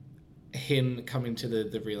him coming to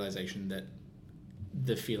the realization that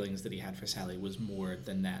the feelings that he had for Sally was more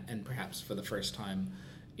than that, and perhaps for the first time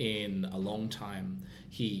in a long time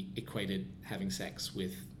he equated having sex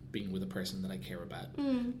with being with a person that I care about.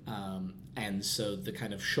 And so the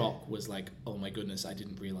kind of shock was like, oh my goodness, I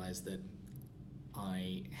didn't realize that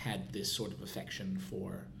I had this sort of affection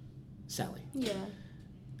for Sally. Yeah.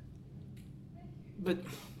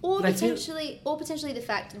 Or potentially the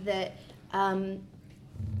fact that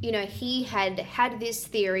he had this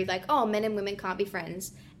theory like, oh, men and women can't be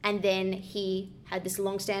friends, and then he had this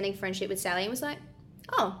long-standing friendship with Sally and was like,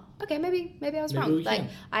 oh, okay, maybe I was wrong. Like,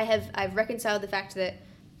 I've reconciled the fact that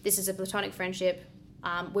this is a platonic friendship.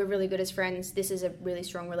 We're really good as friends. This is a really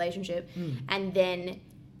strong relationship. And then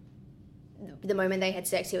the moment they had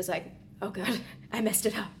sex, he was like, oh God, I messed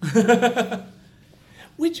it up.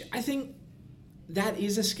 Which I think that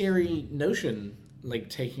is a scary notion, like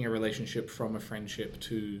taking a relationship from a friendship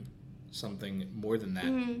to something more than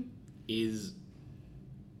that is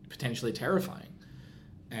potentially terrifying.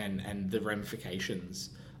 And the ramifications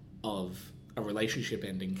of a relationship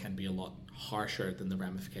ending can be a lot harsher than the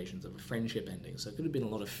ramifications of a friendship ending. So it could have been a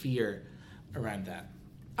lot of fear around that.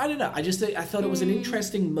 I don't know. I thought it was an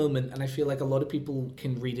interesting moment, and I feel like a lot of people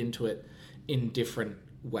can read into it in different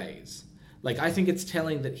ways. Like, I think it's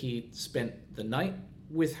telling that he spent the night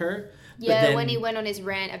with her. Yeah, but then when he went on his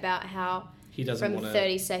rant about how he doesn't from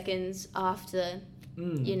 30 seconds after,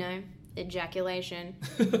 ejaculation,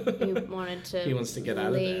 he wanted to he wants to get out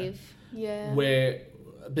of there. Yeah.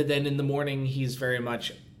 But then in the morning, he's very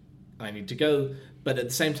much, I need to go. But at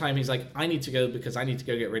the same time, he's like, I need to go because I need to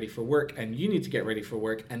go get ready for work, and you need to get ready for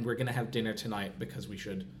work, and we're going to have dinner tonight because we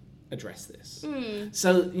should address this.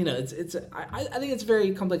 So, I think it's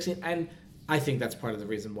very complex, and I think that's part of the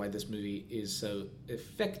reason why this movie is so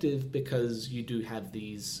effective, because you do have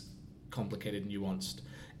these complicated, nuanced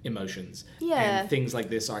emotions. Yeah. And things like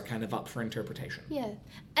this are kind of up for interpretation. Yeah.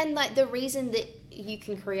 And, like, the reason that you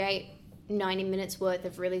can create 90 minutes worth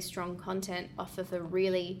of really strong content off of a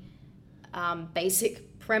really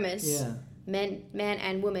basic premise, man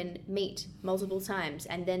and woman meet multiple times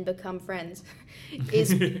and then become friends,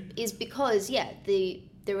 is because, the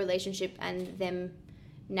relationship and them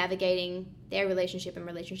navigating their relationship and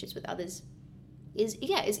relationships with others is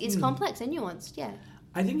complex and nuanced,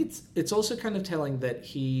 I think it's also kind of telling that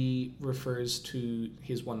he refers to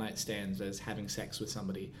his one-night stands as having sex with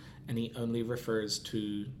somebody, and he only refers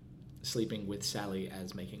to sleeping with Sally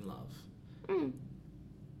as making love.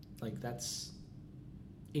 Like, that's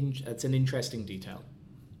an interesting detail.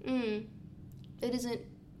 It isn't.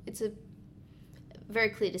 It's a very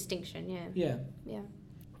clear distinction, Yeah.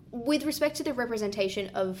 With respect to the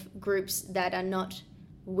representation of groups that are not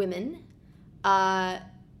women,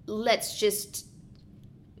 let's just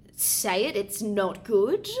say it's not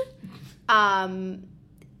good.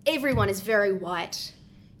 Everyone is very white.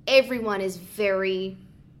 Everyone is very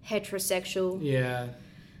heterosexual. Yeah.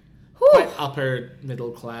 Whew. Quite upper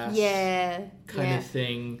middle class. Kind of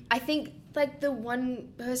thing. I think, like, the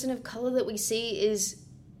one person of color that we see is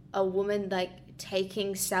a woman, like,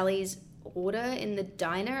 taking Sally's order in the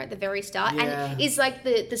diner at the very start, and is, like,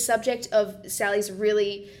 the subject of Sally's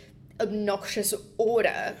really obnoxious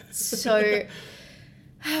order. So,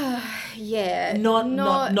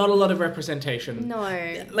 not a lot of representation.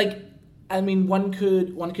 No. Like, I mean, one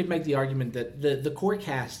could make the argument that the core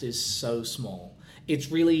cast is so small. It's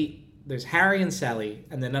really, there's Harry and Sally,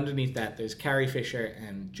 and then underneath that there's Carrie Fisher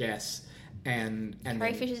and Jess, and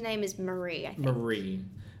Carrie Fisher's name is Marie, I think. Marie.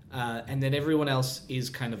 And then everyone else is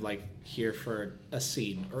kind of like here for a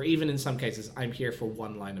scene, or even in some cases, I'm here for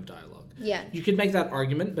one line of dialogue. Yeah. You could make that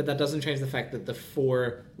argument, but that doesn't change the fact that the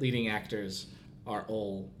 4 leading actors are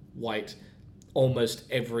all white. Almost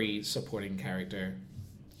every supporting character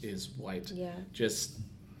is white. Yeah. Just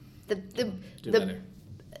do better.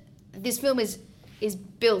 This film is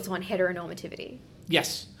built on heteronormativity.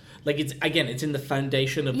 Yes. Like, it's in the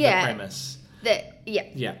foundation of the premise.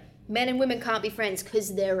 Yeah. Men and women can't be friends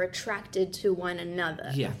because they're attracted to one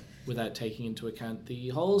another. Yeah. Without taking into account the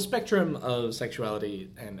whole spectrum of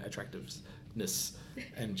sexuality and attractiveness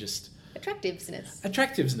and just...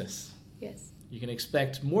 Attractiveness. Yes. You can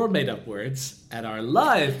expect more made-up words at our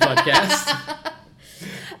live podcast.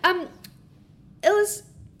 Illis,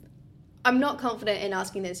 I'm not confident in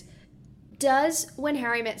asking this. Does When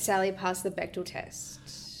Harry Met Sally pass the Bechdel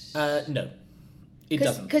test? No. It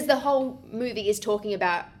doesn't. Because the whole movie is talking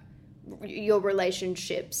about your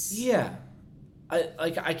relationships. Yeah.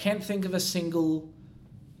 I can't think of a single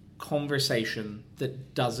conversation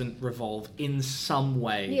that doesn't revolve in some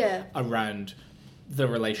way around the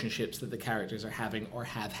relationships that the characters are having or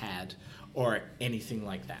have had or anything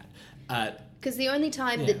like that. Because the only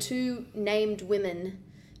time the 2 named women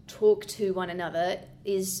talk to one another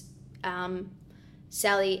is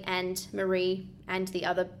Sally and Marie and the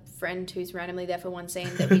other friend who's randomly there for one scene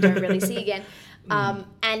that we don't really see again.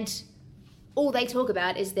 And all they talk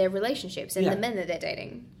about is their relationships and the men that they're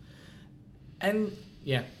dating. And,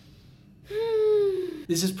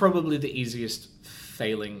 this is probably the easiest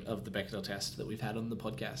failing of the Bechdel test that we've had on the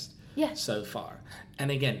podcast so far.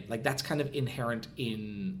 And again, like, that's kind of inherent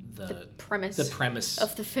in the premise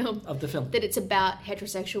of the film. That it's about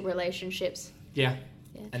heterosexual relationships. Yeah.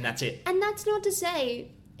 And that's it. And that's not to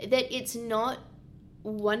say that it's not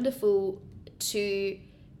wonderful to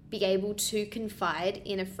be able to confide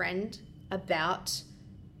in a friend about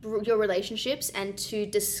your relationships and to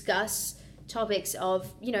discuss topics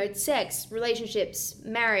of, sex, relationships,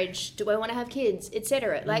 marriage, do I want to have kids,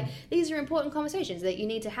 etc. Like, these are important conversations that you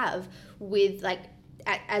need to have with, like,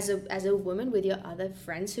 as a woman with your other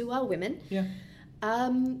friends who are women. Yeah.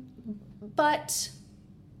 But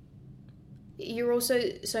you're also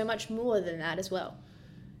so much more than that as well.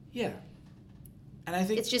 Yeah. And I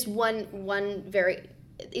think it's just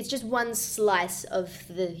it's just one slice of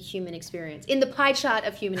the human experience. In the pie chart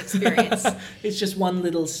of human experience. it's just one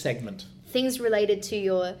little segment. Things related to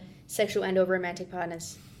your sexual and or romantic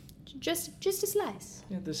partners. Just a slice.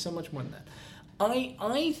 Yeah, there's so much more than that.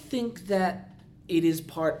 I think that it is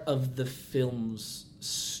part of the film's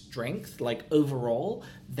strength, like overall,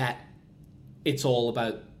 that it's all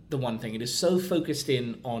about the one thing. It is so focused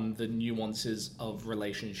in on the nuances of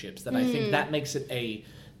relationships that I think that makes it a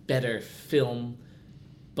better film,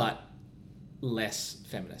 but less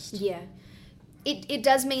feminist. Yeah. It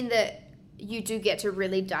does mean that you do get to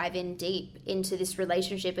really dive in deep into this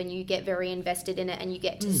relationship and you get very invested in it and you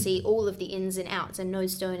get to see all of the ins and outs and no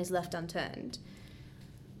stone is left unturned.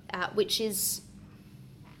 Which is,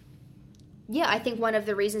 I think one of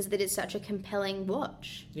the reasons that it's such a compelling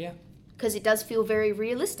watch. Yeah. Because it does feel very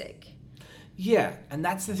realistic. Yeah, and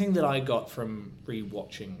that's the thing that I got from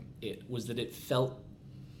rewatching it, was that it felt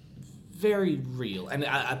very real. And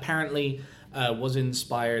apparently was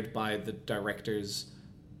inspired by the director's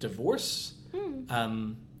divorce.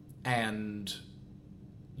 And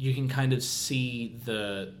you can kind of see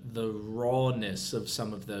the rawness of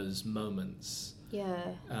some of those moments. Yeah.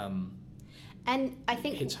 And I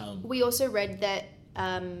think hits home. We also read that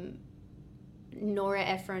Nora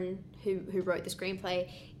Ephron, who wrote the screenplay,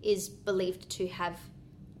 is believed to have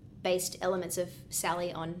based elements of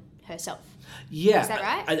Sally on herself. Yeah. Is that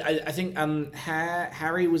right? I think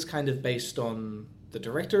Harry was kind of based on the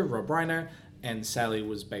director, Rob Reiner, and Sally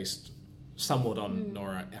was based somewhat on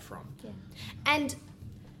Nora Ephron. Yeah. And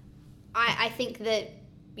I think that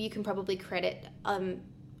you can probably credit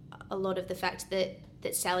a lot of the fact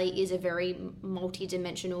that Sally is a very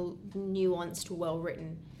multi-dimensional, nuanced,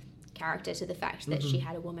 well-written character to the fact that she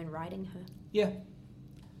had a woman writing her. Yeah.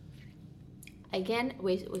 Again,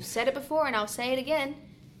 we've said it before and I'll say it again.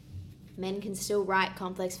 Men can still write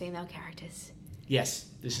complex female characters. Yes,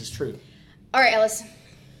 this is true. All right, Ellis.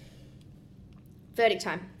 Verdict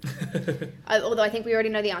time. Although I think we already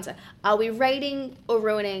know the answer. Are we rating or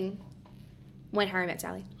ruining When Harry Met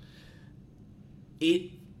Sally?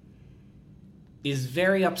 It is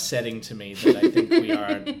very upsetting to me that I think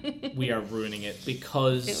we are ruining it,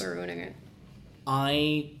 because I think we're ruining it.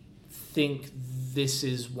 I think this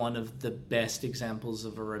is one of the best examples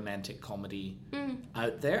of a romantic comedy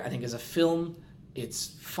out there. I think as a film,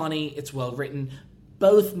 it's funny, it's well written.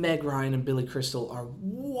 Both Meg Ryan and Billy Crystal are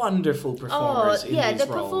wonderful performers in these roles. The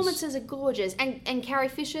performances are gorgeous. And Carrie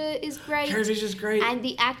Fisher is great. Carrie Fisher's great. And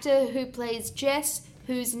the actor who plays Jess,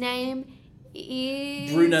 whose name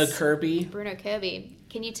is... Bruno Kirby. Bruno Kirby.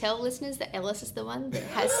 Can you tell listeners that Ellis is the one that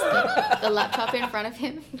has the laptop in front of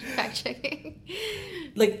him? Fact checking.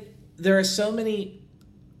 Like, there are so many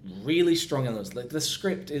really strong elements. Like, the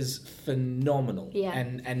script is phenomenal. Yeah.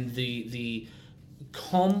 And the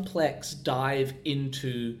complex dive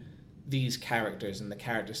into these characters and the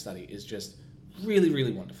character study is just really,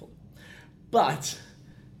 really wonderful. But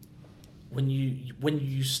when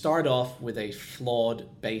you start off with a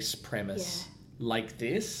flawed base premise like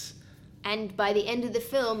this, and by the end of the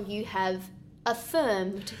film you have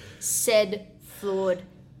affirmed said flawed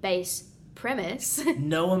base premise,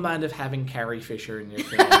 no amount of having Carrie Fisher in your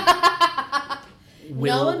film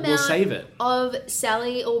will save it. Of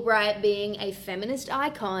Sally Albright being a feminist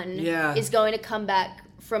icon is going to come back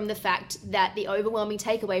from the fact that the overwhelming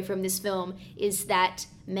takeaway from this film is that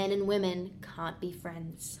men and women can't be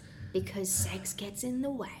friends because sex gets in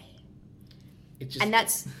the way. And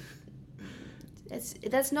that's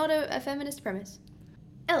not a feminist premise.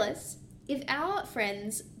 Ellis, if our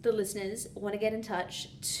friends, the listeners, want to get in touch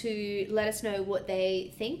to let us know what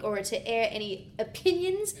they think or to air any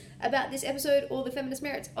opinions about this episode or the feminist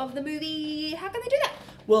merits of the movie, how can they do that?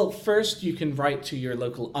 Well, first you can write to your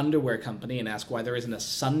local underwear company and ask why there isn't a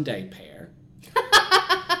Sunday pair.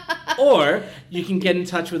 Or you can get in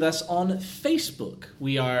touch with us on Facebook.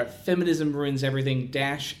 We are Feminism Ruins Everything -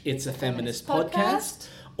 It's a Feminist Podcast.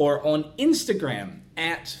 Or on Instagram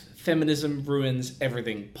at Feminism Ruins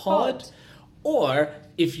Everything Pod. Or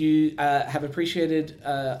if you have appreciated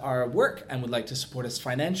our work and would like to support us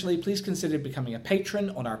financially, please consider becoming a patron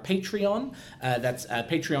on our Patreon. That's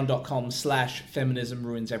patreon.com/Feminism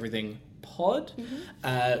Ruins Everything Pod.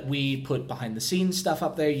 We put behind the scenes stuff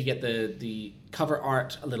up there. You get the cover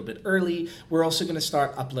art a little bit early. We're also going to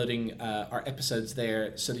start uploading our episodes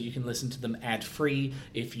there so that you can listen to them ad-free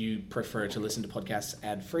if you prefer to listen to podcasts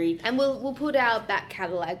ad-free. And we'll put our back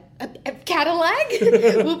catalog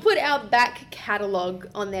we'll put our back catalog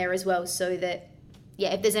on there as well, so that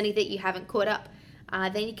if there's anything you haven't caught up,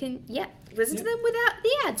 then you can listen to them without the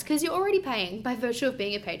ads because you're already paying by virtue of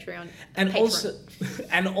being a Patreon. And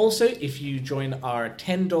also, if you join our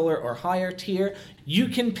 $10 or higher tier, you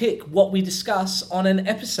can pick what we discuss on an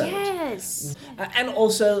episode. Yes. And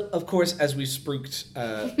also, of course, as we spruiked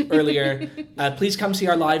earlier, please come see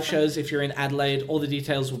our live shows if you're in Adelaide. All the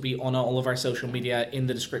details will be on all of our social media in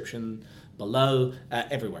the description below,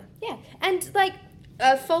 everywhere. Yeah, and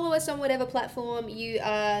follow us on whatever platform you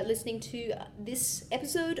are listening to this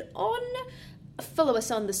episode on. Follow us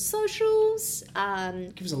on the socials.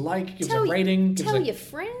 Give us a like, give us a rating. Tell your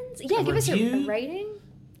friends. Yeah, give us a rating.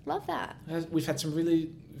 Love that. We've had some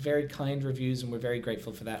really very kind reviews, and we're very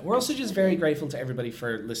grateful for that. We're also just very grateful to everybody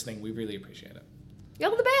for listening. We really appreciate it.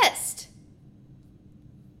 You're the best.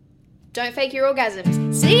 Don't fake your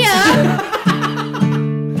orgasms. See ya!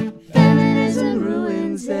 Feminism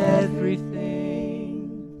ruins everything.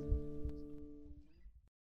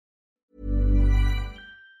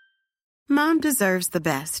 Mom deserves the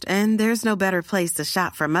best, and there's no better place to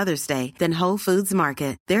shop for Mother's Day than Whole Foods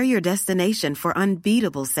Market. They're your destination for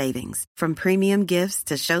unbeatable savings, from premium gifts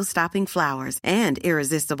to show-stopping flowers and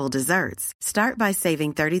irresistible desserts. Start by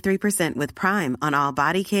saving 33% with Prime on all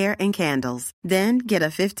body care and candles. Then get a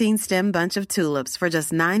 15-stem bunch of tulips for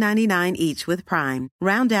just $9.99 each with Prime.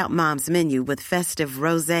 Round out Mom's menu with festive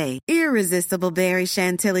rosé, irresistible berry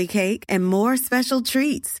chantilly cake, and more special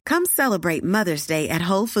treats. Come celebrate Mother's Day at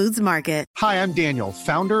Whole Foods Market. Hi, I'm Daniel,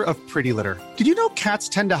 founder of Pretty Litter. Did you know cats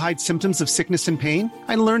tend to hide symptoms of sickness and pain?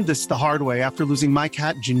 I learned this the hard way after losing my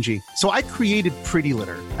cat, Gingy. So I created Pretty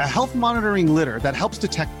Litter, a health monitoring litter that helps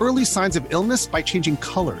detect early signs of illness by changing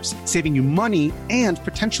colors, saving you money and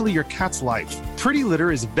potentially your cat's life. Pretty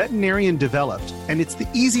Litter is veterinarian developed, and it's the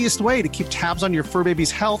easiest way to keep tabs on your fur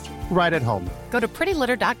baby's health right at home. Go to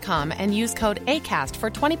prettylitter.com and use code ACAST for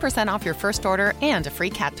 20% off your first order and a free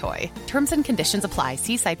cat toy. Terms and conditions apply.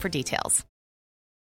 See site for details.